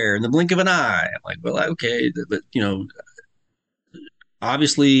anywhere in the blink of an eye. I'm like, well, okay, but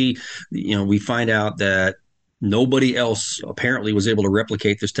obviously, we find out that nobody else apparently was able to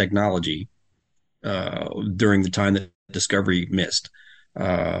replicate this technology during the time that Discovery missed.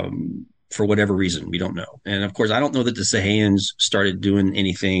 For whatever reason, we don't know. And of course, I don't know that the Xaheans started doing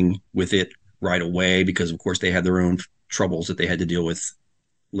anything with it right away, because of course they had their own troubles that they had to deal with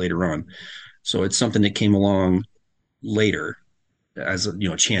later on. So it's something that came along later as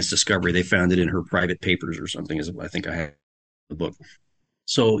a chance discovery. They found it in her private papers or something, as I think I have the book.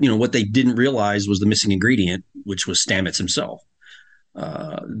 So, what they didn't realize was the missing ingredient, which was Stamets himself.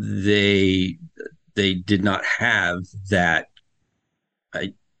 They did not have that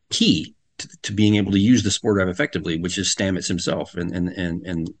key to being able to use the Spore Drive effectively, which is Stamets himself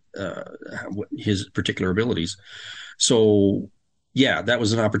and his particular abilities. So, yeah, that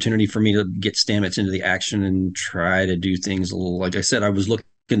was an opportunity for me to get Stamets into the action and try to do things a little. Like I said, I was looking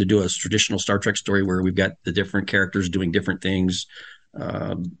to do a traditional Star Trek story where we've got the different characters doing different things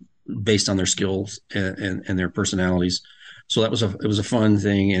based on their skills and their personalities. So it was a fun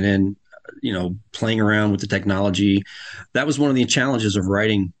thing. And then, playing around with the technology, that was one of the challenges of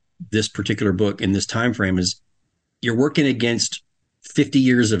writing this particular book in this time frame, is you're working against 50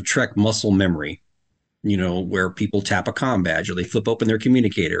 years of Trek muscle memory, where people tap a comm badge, or they flip open their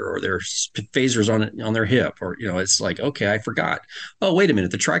communicator, or their phasers on their hip, or, it's like, okay, I forgot. Oh, wait a minute.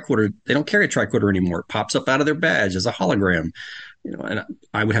 The tricorder, they don't carry a tricorder anymore. It pops up out of their badge as a hologram. And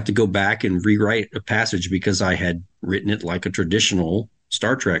I would have to go back and rewrite a passage because I had written it like a traditional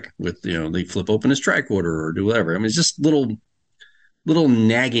Star Trek with, they flip open his tricorder or do whatever. I mean, it's just little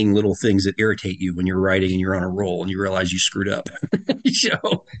nagging little things that irritate you when you're writing and you're on a roll and you realize you screwed up.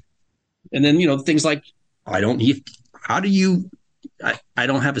 And then, things like, I don't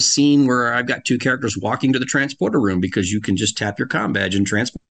have a scene where I've got 2 characters walking to the transporter room, because you can just tap your comm badge and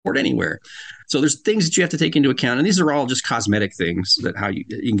transport anywhere. So there's things that you have to take into account, and these are all just cosmetic things that you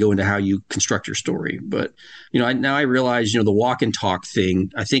can go into how you construct your story. But now I realize the walk and talk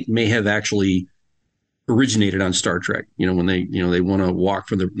thing, I think, may have actually originated on Star Trek. When they want to walk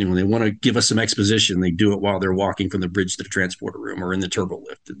from they want to give us some exposition, they do it while they're walking from the bridge to the transporter room or in the turbo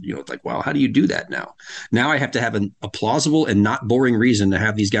lift. It's like, wow, how do you do that now? Now I have to have a plausible and not boring reason to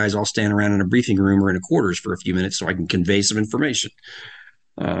have these guys all stand around in a briefing room or in a quarters for a few minutes so I can convey some information.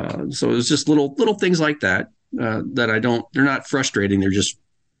 So it's just little things like that that they're not frustrating. They're just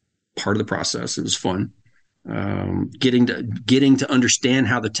part of the process. It was fun. Getting to understand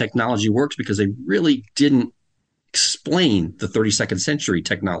how the technology works, because they really didn't explain the 32nd century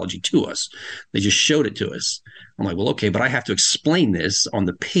technology to us. They just showed it to us. I'm like, well, okay, but I have to explain this on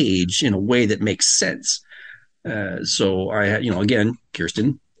the page in a way that makes sense. So I had, again,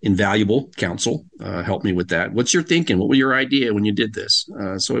 Kirsten, invaluable counsel, helped me with that. What's your thinking? What was your idea when you did this?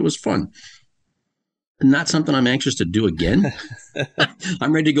 So it was fun. Not something I'm anxious to do again.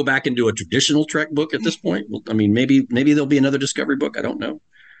 I'm ready to go back and do a traditional Trek book at this point. I mean, maybe there'll be another Discovery book. I don't know.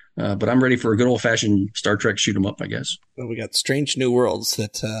 But I'm ready for a good old-fashioned Star Trek shoot 'em up, I guess. Well, we got Strange New Worlds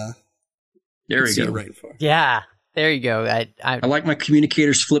that there we go. Right for. Yeah, there you go. I like my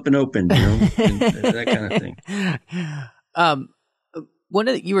communicators flipping open, and that kind of thing.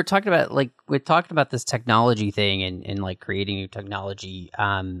 You were talking about, like, we talked about this technology thing and like creating new technology.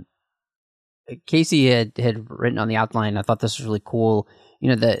 Casey had written on the outline. I thought this was really cool.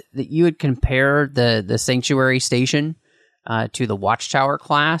 That you would compare the Sanctuary station to the Watchtower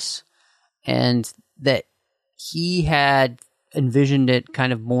class, and that he had envisioned it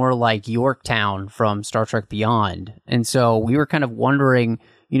kind of more like Yorktown from Star Trek Beyond. And so we were kind of wondering,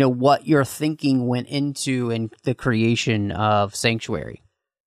 what your thinking went into in the creation of Sanctuary.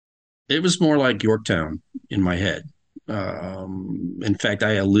 It was more like Yorktown in my head. In fact,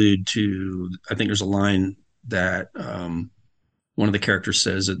 I allude to, I think there's a line that one of the characters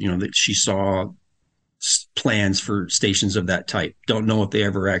says that, that she saw plans for stations of that type. Don't know if they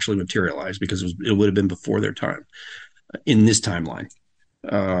ever actually materialized because it would have been before their time in this timeline.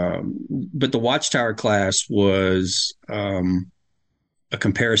 But the Watchtower class was a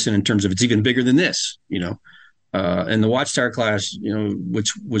comparison in terms of it's even bigger than this, and the Watchtower class,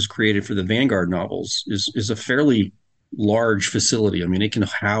 which was created for the Vanguard novels, is a fairly large facility. I mean, it can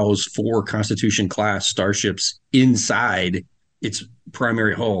house 4 Constitution class starships inside its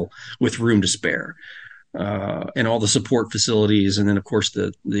primary hull with room to spare, and all the support facilities, and then of course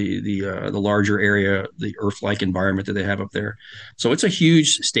the larger area, the Earth-like environment that they have up there. So it's a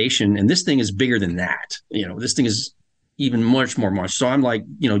huge station, and this thing is bigger than that. This thing is even much more. So I'm like,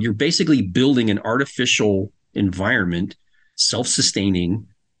 you're basically building an artificial environment, self-sustaining,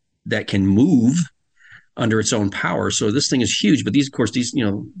 that can move under its own power. So this thing is huge. But the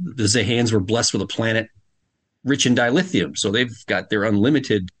Xaheans were blessed with a planet rich in dilithium, so they've got their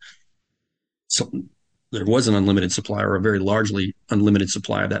unlimited. So there was an unlimited supply, or a very largely unlimited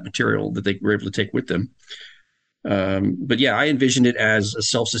supply of that material that they were able to take with them. But yeah, I envisioned it as a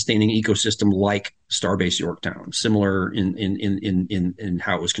self-sustaining ecosystem like Starbase Yorktown, similar in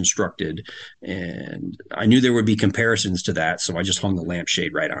how it was constructed. And I knew there would be comparisons to that, so I just hung the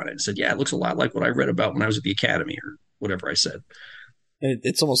lampshade right on it and said, yeah, it looks a lot like what I read about when I was at the Academy, or whatever I said.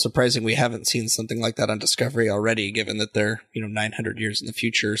 It's almost surprising we haven't seen something like that on Discovery already, given that they're 900 years in the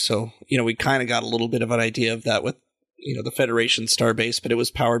future. So we kind of got a little bit of an idea of that with the Federation Starbase, but it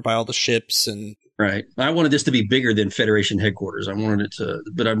was powered by all the ships and. Right. I wanted this to be bigger than Federation headquarters. I wanted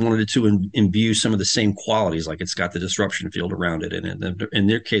it to imbue some of the same qualities, like it's got the disruption field around it, and in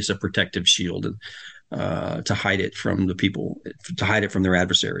their case, a protective shield, to hide it from the people, to hide it from their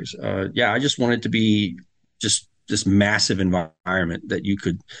adversaries. I just wanted it to be just this massive environment that you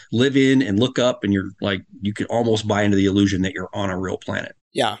could live in and look up, and you could almost buy into the illusion that you're on a real planet.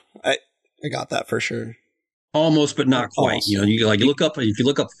 Yeah, I got that for sure. Almost, but not quite. You look up. If you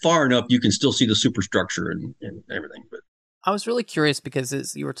look up far enough, you can still see the superstructure and everything. But I was really curious because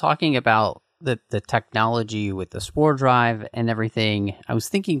as you were talking about the technology with the Spore Drive and everything, I was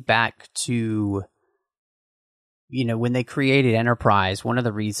thinking back to, when they created Enterprise, one of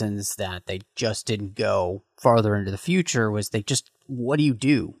the reasons that they just didn't go farther into the future was what do you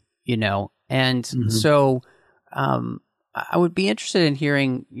do? And so I would be interested in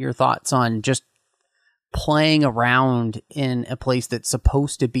hearing your thoughts on just playing around in a place that's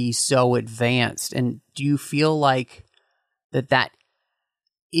supposed to be so advanced. And do you feel like that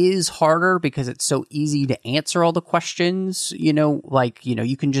is harder because it's so easy to answer all the questions? You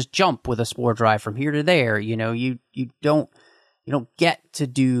can just jump with a Spore Drive from here to there. You don't get to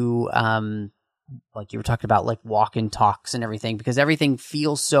do like you were talking about, like walk and talks and everything, because everything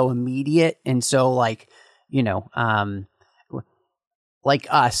feels so immediate. And so like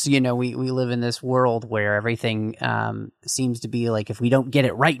us, we live in this world where everything seems to be like, if we don't get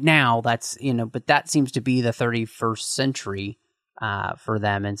it right now, that's, but that seems to be the 31st century for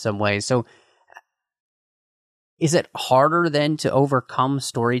them in some ways. So is it harder then to overcome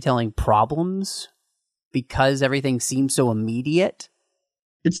storytelling problems because everything seems so immediate?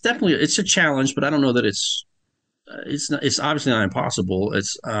 It's a challenge, but I don't know that it's obviously not impossible.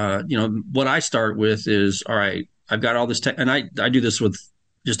 It's, what I start with is, all right, I've got all this tech, and I do this with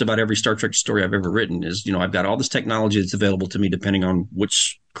just about every Star Trek story I've ever written is, I've got all this technology that's available to me depending on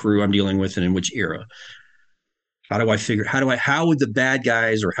which crew I'm dealing with and in which era. How would the bad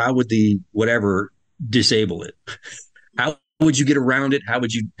guys, or how would the whatever disable it? How would you get around it? How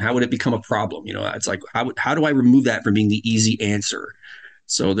would it become a problem? It's like, how do I remove that from being the easy answer?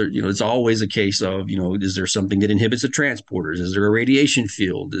 So there, it's always a case of, is there something that inhibits the transporters? Is there a radiation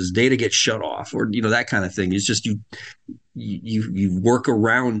field? Does data get shut off? Or, that kind of thing. It's just you work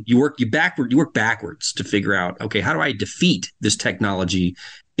backwards to figure out, okay, how do I defeat this technology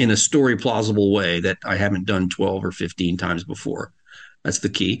in a story plausible way that I haven't done 12 or 15 times before? That's the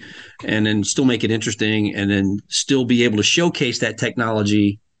key. And then still make it interesting, and then still be able to showcase that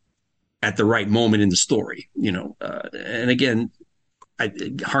technology at the right moment in the story, and again,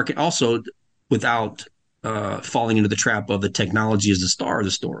 harken also without falling into the trap of the technology as the star of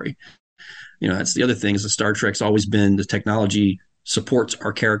the story. That's the other thing is that Star Trek's always been the technology supports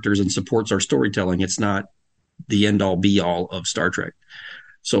our characters and supports our storytelling. It's not the end all be all of Star Trek.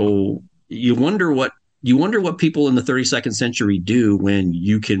 So you wonder what people in the 32nd century do when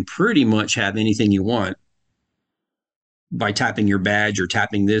you can pretty much have anything you want by tapping your badge or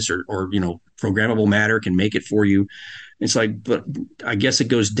tapping this or programmable matter can make it for you. It's like, but I guess it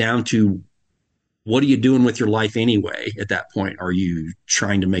goes down to what are you doing with your life anyway at that point? Are you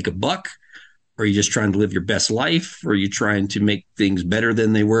trying to make a buck? Are you just trying to live your best life? Or are you trying to make things better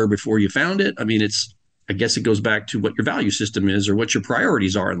than they were before you found it? I mean, I guess it goes back to what your value system is or what your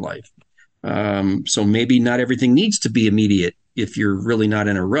priorities are in life. So maybe not everything needs to be immediate. If you're really not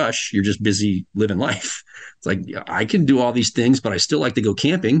in a rush, you're just busy living life. It's like, I can do all these things, but I still like to go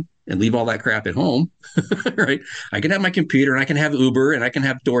camping and leave all that crap at home, right? I can have my computer and I can have Uber and I can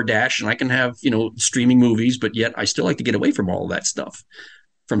have DoorDash and I can have, streaming movies, but yet I still like to get away from all of that stuff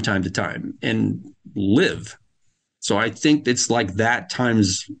from time to time and live. So I think it's like that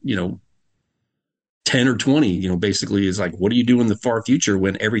times, 10 or 20, basically is like, what do you do in the far future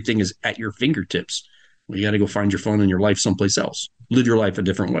when everything is at your fingertips? Well, you got to go find your fun in your life someplace else, live your life a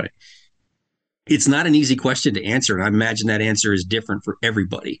different way. It's not an easy question to answer. And I imagine that answer is different for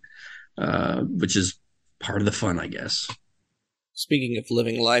everybody, which is part of the fun, I guess. Speaking of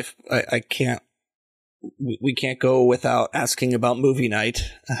living life, we can't go without asking about movie night.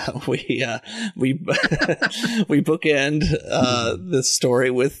 We bookend this story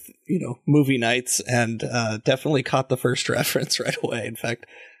with movie nights, and definitely caught the first reference right away. In fact,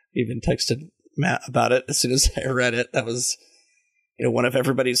 even texted Matt about it as soon as I read it. That was one of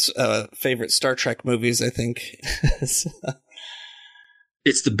everybody's favorite Star Trek movies, I think.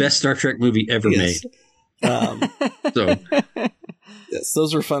 It's the best Star Trek movie ever made. So. Yes,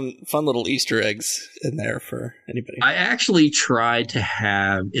 those are fun little Easter eggs in there for anybody. I actually tried to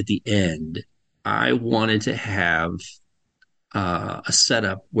have at the end, I wanted to have a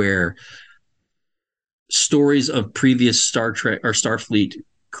setup where stories of previous Star Trek or Starfleet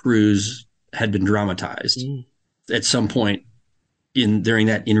crews had been dramatized at some point during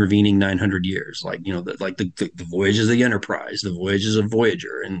that intervening 900 years, like the voyages of the Enterprise, the voyages of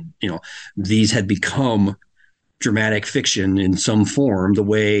Voyager, and these had become dramatic fiction in some form, the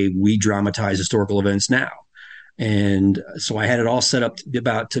way we dramatize historical events now. And so I had it all set up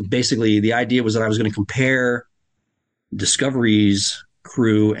to basically, the idea was that I was going to compare Discovery's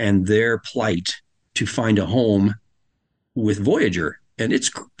crew and their plight to find a home with Voyager and its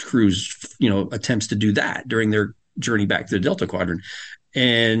crew's, attempts to do that during their journey back to the Delta Quadrant.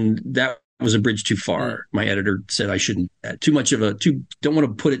 And that was a bridge too far. My editor said I shouldn't add don't want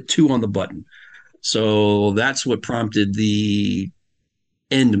to put it too on the button. So that's what prompted the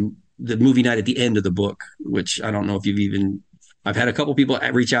movie night at the end of the book, which I don't know if I've had a couple people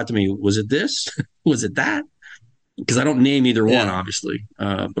reach out to me. Was it this? Was it that? Because I don't name either one, obviously.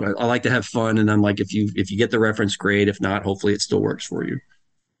 But I like to have fun. And I'm like, if you get the reference, great. If not, hopefully it still works for you.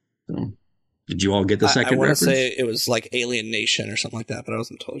 So did you all get the second reference? I want to say it was like Alien Nation or something like that, but I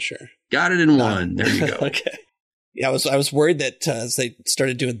wasn't totally sure. Got it in one. There you go. Okay. Yeah, I was worried that as they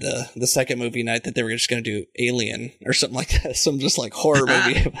started doing the second movie night that they were just going to do Alien or something like that, some just like horror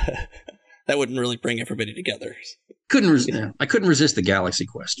movie that wouldn't really bring everybody together. I couldn't resist the Galaxy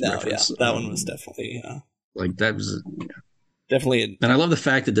Quest reference. Yeah, that one was definitely like that was definitely. And I love the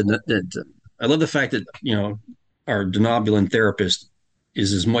fact that our Denobulan therapist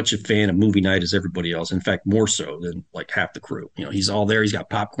is as much a fan of movie night as everybody else. In fact, more so than like half the crew. He's all there. He's got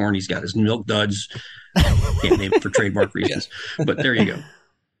popcorn. He's got his milk duds. Can't name it for trademark reasons, but there you go.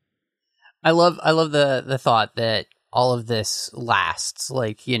 I love the thought that all of this lasts,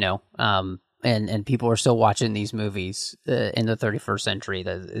 and people are still watching these movies in the 31st century.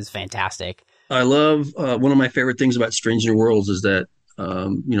 That is fantastic. I love one of my favorite things about Strange New Worlds is that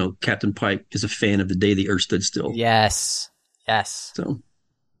Captain Pike is a fan of The Day the Earth Stood Still. Yes. So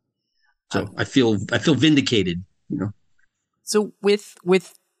I feel vindicated. So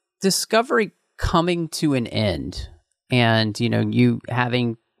with Discovery coming to an end, and you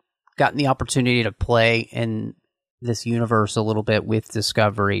having gotten the opportunity to play in this universe a little bit with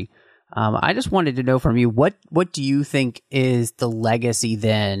Discovery, I just wanted to know from you, what do you think is the legacy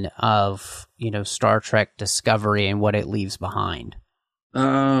then of Star Trek Discovery and what it leaves behind?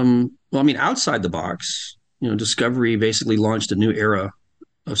 Well, I mean, outside the box, Discovery basically launched a new era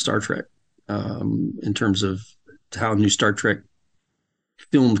of Star Trek in terms of how new Star Trek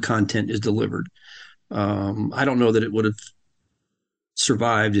filmed content is delivered. I don't know that it would have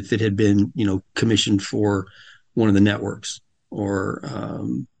survived if it had been, commissioned for one of the networks. or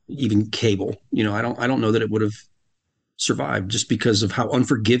even cable. I don't know that it would have survived, just because of how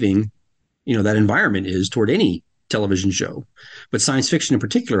unforgiving, that environment is toward any television show. But science fiction in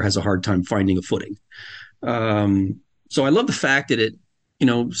particular has a hard time finding a footing. So I love the fact that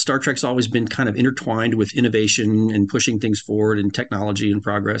Star Trek's always been kind of intertwined with innovation and pushing things forward and technology and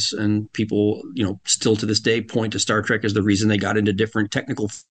progress. And people, still to this day point to Star Trek as the reason they got into different technical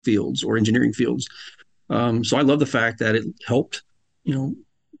fields or engineering fields. So I love the fact that it helped,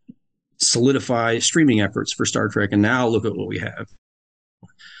 solidify streaming efforts for Star Trek. And now look at what we have.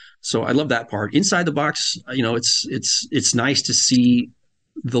 So I love that part. Inside the box, it's nice to see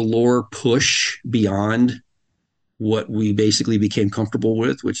the lore push beyond what we basically became comfortable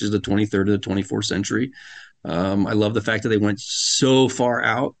with, which is the 23rd to the 24th century. I love the fact that they went so far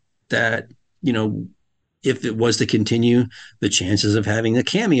out that, if it was to continue, the chances of having a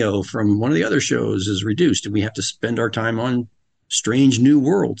cameo from one of the other shows is reduced, and we have to spend our time on strange new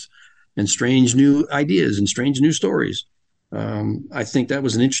worlds and strange new ideas and strange new stories. I think that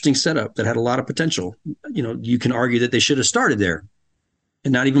was an interesting setup that had a lot of potential. You can argue that they should have started there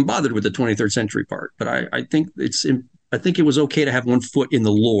and not even bothered with the 23rd century part. But I think it was okay to have one foot in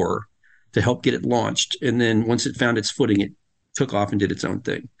the lore to help get it launched. And then once it found its footing, it took off and did its own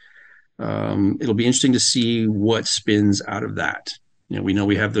thing. It'll be interesting to see what spins out of that. We know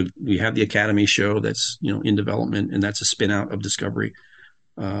we have the Academy show that's, in development, and that's a spin out of Discovery.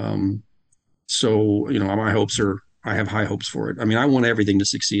 So, I have high hopes for it. I mean, I want everything to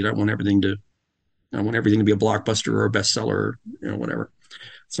succeed. I want everything to be a blockbuster or a bestseller, whatever.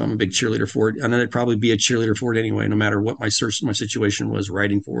 So I'm a big cheerleader for it. And then I'd probably be a cheerleader for it anyway, no matter what my situation was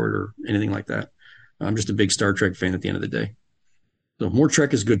writing for it or anything like that. I'm just a big Star Trek fan at the end of the day. So more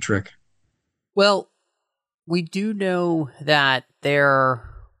Trek is good Trek. Well, we do know that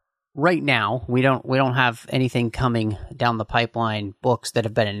right now, we don't have anything coming down the pipeline, books that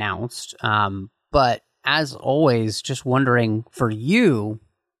have been announced. But as always, just wondering for you,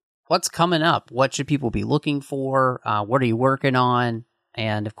 what's coming up? What should people be looking for? What are you working on?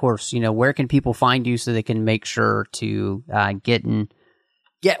 And of course, where can people find you so they can make sure to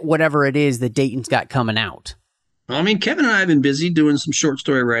get whatever it is that Dayton's got coming out? I mean, Kevin and I have been busy doing some short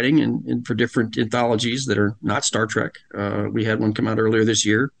story writing and for different anthologies that are not Star Trek. We had one come out earlier this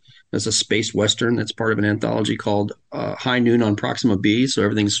year as a space Western that's part of an anthology called High Noon on Proxima B. So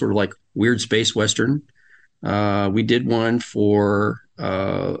everything's sort of like weird space Western. We did one for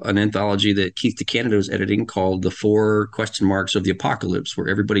an anthology that Keith DeCanado is editing called The 4 Question Marks of the Apocalypse, where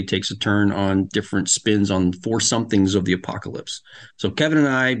everybody takes a turn on different spins on 4 somethings of the apocalypse. So Kevin and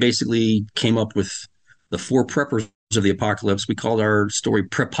I basically came up with the 4 preppers of the apocalypse. We called our story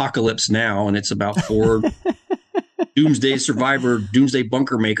Prepocalypse Now, and it's about 4 doomsday survivor, doomsday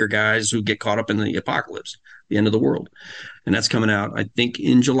bunker maker guys who get caught up in the apocalypse, the end of the world. And that's coming out, I think,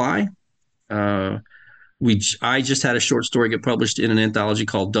 in July. I just had a short story get published in an anthology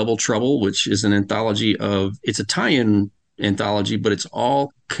called Double Trouble, which is an anthology it's a tie-in anthology, but it's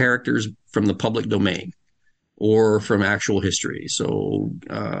all characters from the public domain or from actual history. So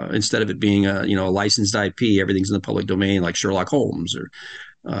instead of it being a licensed IP, everything's in the public domain, like Sherlock Holmes or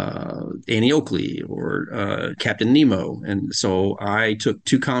Annie Oakley or Captain Nemo. And so I took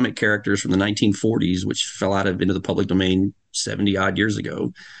 2 comic characters from the 1940s, which fell into the public domain 70 odd years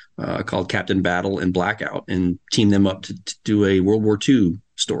ago, called Captain Battle and Blackout, and teamed them up to do a World War II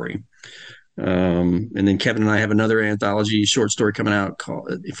story. And then Kevin and I have another anthology short story coming out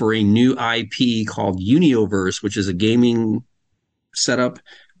for a new IP called Unioverse, which is a gaming setup,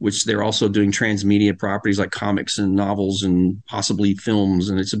 which they're also doing transmedia properties like comics and novels and possibly films.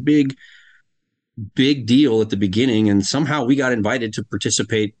 And it's a big deal at the beginning. And somehow we got invited to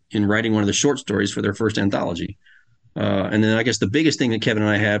participate in writing one of the short stories for their first anthology. And then I guess the biggest thing that Kevin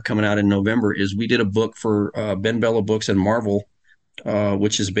and I have coming out in November is we did a book for Ben Bella Books and Marvel,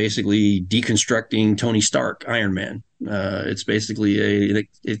 which is basically deconstructing Tony Stark, Iron Man. It's basically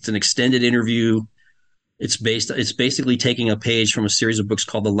it's an extended interview. It's basically taking a page from a series of books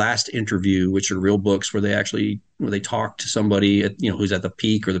called The Last Interview, which are real books where they talk to somebody who's at the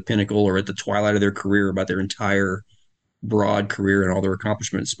peak or the pinnacle or at the twilight of their career about their entire broad career and all their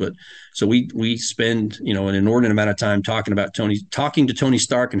accomplishments. But so we spend an inordinate amount of time talking to Tony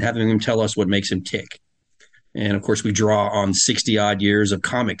Stark and having him tell us what makes him tick. And of course we draw on 60 odd years of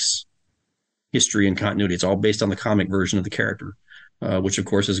comics history and continuity. It's all based on the comic version of the character, which of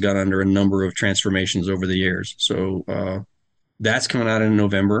course has gone under a number of transformations over the years. So that's coming out in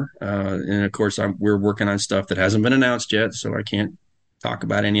November. And of course we're working on stuff that hasn't been announced yet, so I can't talk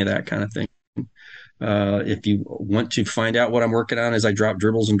about any of that kind of thing. If you want to find out what I'm working on as I drop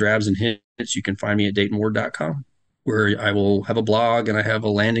dribbles and drabs and hints, you can find me at DaytonWard.com. where I will have a blog and I have a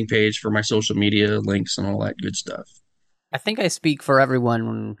landing page for my social media links and all that good stuff. I think I speak for everyone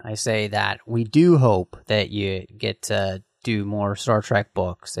when I say that we do hope that you get to do more Star Trek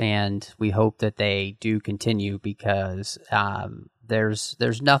books, and we hope that they do continue, because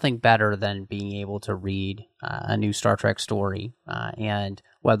there's nothing better than being able to read a new Star Trek story, and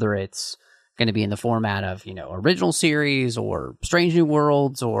whether it's going to be in the format of, original series or Strange New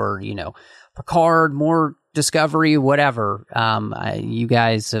Worlds or, Picard, more Discovery, whatever. You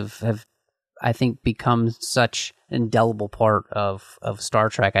guys have, I think, become such an indelible part of Star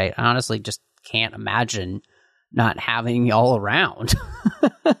Trek. I honestly just can't imagine not having y'all around.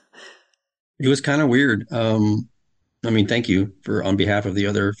 It was kind of weird. Thank you on behalf of the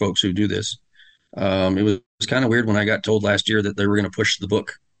other folks who do this. It was kind of weird when I got told last year that they were going to push the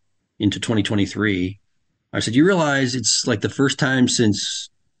book into 2023. I said, you realize it's like the first time since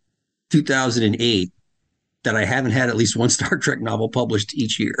 2008 that I haven't had at least one Star Trek novel published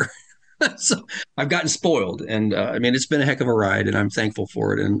each year. So I've gotten spoiled, and it's been a heck of a ride, and I'm thankful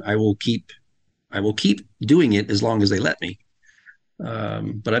for it, and I will keep doing it as long as they let me.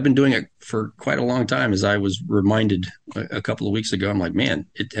 But I've been doing it for quite a long time. As I was reminded a couple of weeks ago, I'm like, man,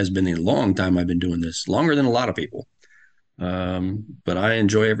 it has been a long time I've been doing this, longer than a lot of people. But I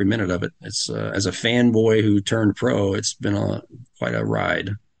enjoy every minute of it. It's as a fanboy who turned pro, it's been quite a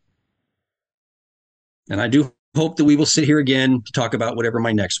ride. And I do hope that we will sit here again to talk about whatever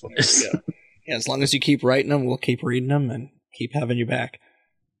my next one is. Yeah, as long as you keep writing them, we'll keep reading them and keep having you back.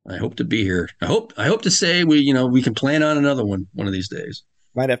 I hope to be here. I hope to say we can plan on another one of these days.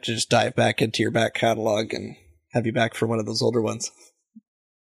 Might have to just dive back into your back catalog and have you back for one of those older ones.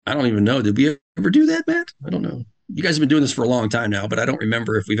 I don't even know. Did we ever do that, Matt? I don't know. You guys have been doing this for a long time now, but I don't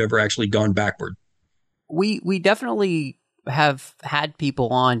remember if we've ever actually gone backward. We definitely have had people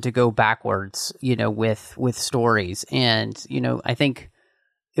on to go backwards, with stories. And, I think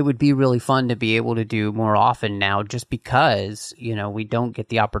it would be really fun to be able to do more often now, just because, we don't get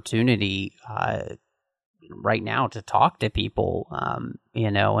the opportunity right now to talk to people, and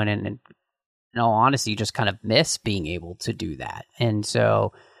in all honesty, just kind of miss being able to do that. And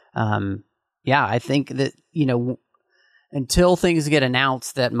so, I think that, until things get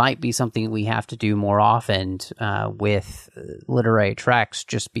announced, that might be something we have to do more often with Literary Treks,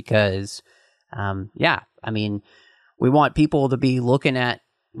 just because, we want people to be looking at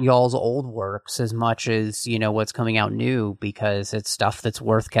y'all's old works as much as, what's coming out new, because it's stuff that's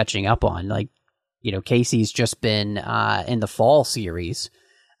worth catching up on. Like, Casey's just been in the fall series.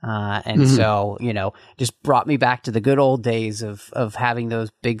 So, just brought me back to the good old days of having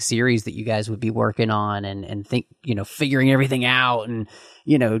those big series that you guys would be working on and think, figuring everything out, and,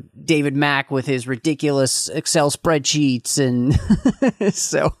 David Mack with his ridiculous Excel spreadsheets. And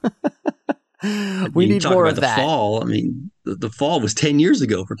so we need more of that. The fall. The fall was 10 years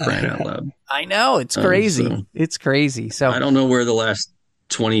ago, for crying out loud. I know. It's crazy. It's crazy. So I don't know where the last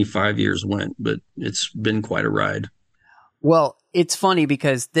 25 years went, but it's been quite a ride. Well, it's funny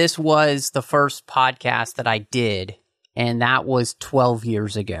because this was the first podcast that I did, and that was 12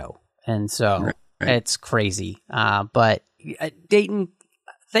 years ago. And so It's crazy. But Dayton,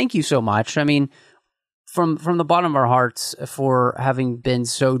 thank you so much. From the bottom of our hearts for having been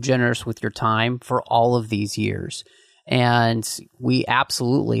so generous with your time for all of these years. And we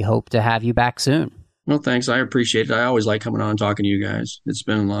absolutely hope to have you back soon. Well, thanks. I appreciate it. I always like coming on and talking to you guys. It's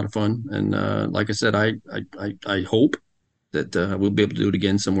been a lot of fun. And like I said, I hope that we'll be able to do it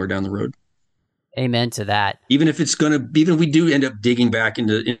again somewhere down the road. Amen to that. Even if we do end up digging back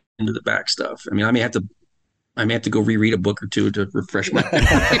into the back stuff. I may have to go reread a book or two to refresh my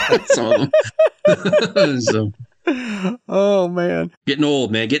memory. Some of them. So, oh man, getting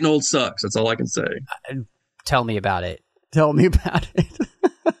old, man. Getting old sucks. That's all I can say. Tell me about it. Tell me about it.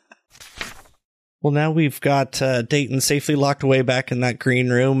 Well, now we've got Dayton safely locked away back in that green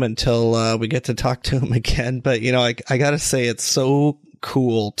room until we get to talk to him again. But, I got to say, it's so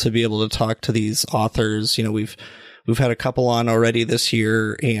cool to be able to talk to these authors. We've had a couple on already this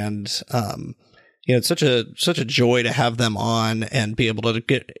year, and, it's such a joy to have them on and be able to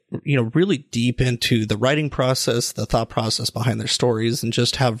get, really deep into the writing process, the thought process behind their stories, and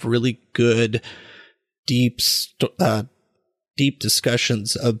just have really good, deep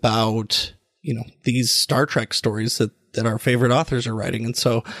discussions about these Star Trek stories that our favorite authors are writing. And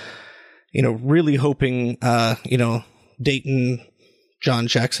so, really hoping, Dayton, John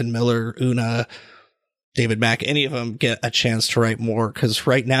Jackson Miller, Una, David Mack, any of them get a chance to write more. 'Cause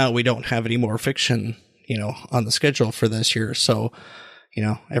right now we don't have any more fiction, on the schedule for this year. So,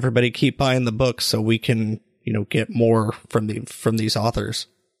 everybody keep buying the books so we can, get more from these authors.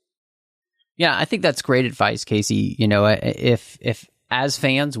 Yeah, I think that's great advice, Casey. You know, if as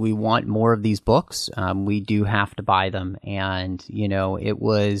fans we want more of these books, we do have to buy them. And, you know, it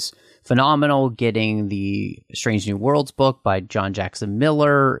was phenomenal getting the Strange New Worlds book by John Jackson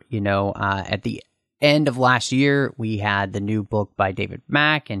Miller. You know, at the end of last year, we had the new book by David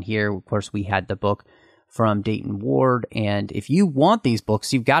Mack. And here, of course, we had the book from Dayton Ward. And if you want these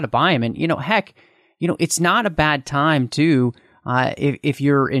books, you've got to buy them. And, you know, heck, you know, it's not a bad time to, if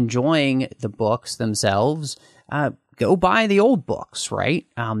you're enjoying the books themselves, go buy the old books, right?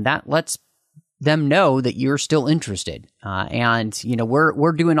 That lets them know that you're still interested. And, you know,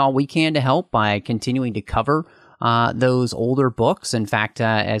 we're doing all we can to help by continuing to cover those older books. In fact,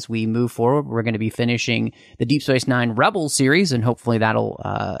 as we move forward, we're going to be finishing the Deep Space Nine Rebels series, and hopefully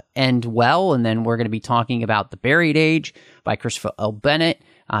that'll end well. And then we're going to be talking about The Buried Age by Christopher L. Bennett.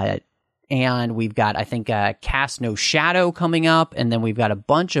 And we've got, I think, Cast No Shadow coming up. And then we've got a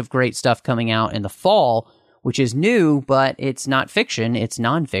bunch of great stuff coming out in the fall, which is new, but it's not fiction, it's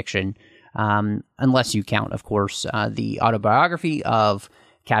nonfiction. Unless you count, of course, the autobiography of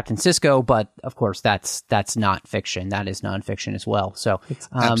Captain Sisko, but of course that's not fiction. That is nonfiction as well. So, it's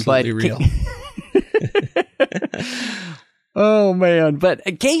absolutely real. Oh man!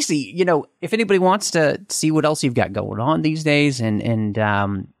 But Casey, you know, if anybody wants to see what else you've got going on these days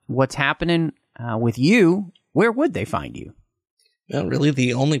and what's happening with you, where would they find you? Well, really,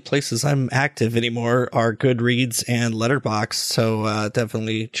 the only places I'm active anymore are Goodreads and Letterboxd, so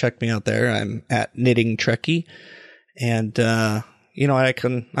definitely check me out there. I'm at Knitting Trekkie, and you know, I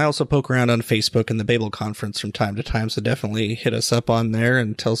also poke around on Facebook and the Babel Conference from time to time, so definitely hit us up on there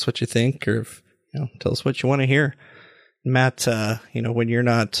and tell us what you think, or if, you know, tell us what you want to hear. Matt, you know, when you're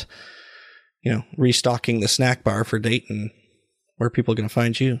not, you know, restocking the snack bar for Dayton, where are people going to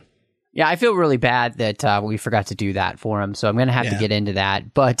find you? Yeah, I feel really bad that we forgot to do that for him, so I'm going to have to get into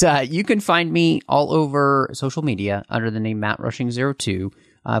that. But you can find me all over social media under the name Matt Rushing02.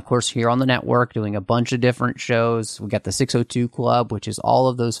 Of course, here on the network, doing a bunch of different shows. We got the 602 Club, which is all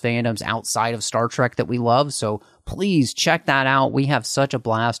of those fandoms outside of Star Trek that we love. So please check that out. We have such a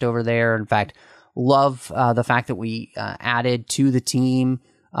blast over there. In fact, love the fact that we added to the team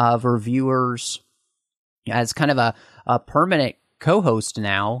of reviewers as kind of a permanent co-host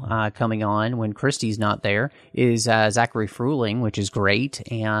now, coming on when Christy's not there, is Zachary Fruling, which is great.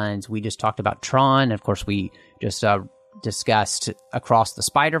 And we just talked about Tron. Of course, we just discussed Across the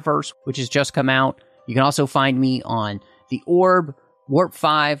Spider-Verse, which has just come out. You can also find me on The Orb, Warp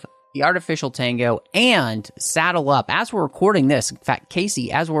 5, The Artificial Tango, and Saddle Up. As we're recording this, in fact,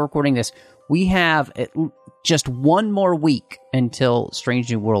 Casey, as we're recording this, we have just one more week until Strange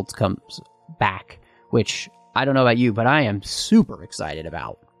New Worlds comes back, which I don't know about you, but I am super excited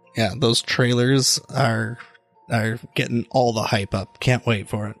about. Yeah, those trailers are getting all the hype up. Can't wait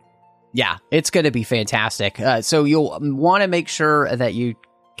for it. Yeah, it's going to be fantastic. So you'll want to make sure that you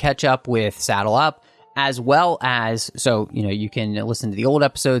catch up with Saddle Up, as well as, so, you know, you can listen to the old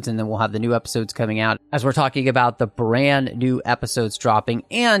episodes, and then we'll have the new episodes coming out as we're talking about the brand new episodes dropping.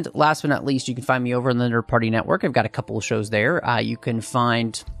 And last but not least, you can find me over on the Nerd Party Network. I've got a couple of shows there. You can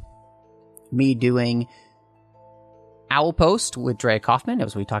find me doing Owl Post with Drea Kaufman,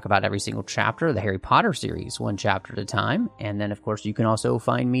 as we talk about every single chapter of the Harry Potter series, one chapter at a time. And then, of course, you can also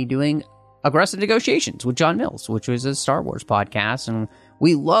find me doing Aggressive Negotiations with John Mills, which was a Star Wars podcast. And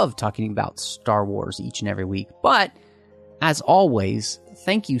we love talking about Star Wars each and every week. But, as always,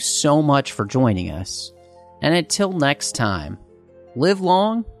 thank you so much for joining us. And until next time, live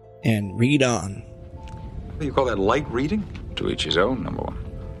long and read on. What do you call that, light reading? To each his own, number one.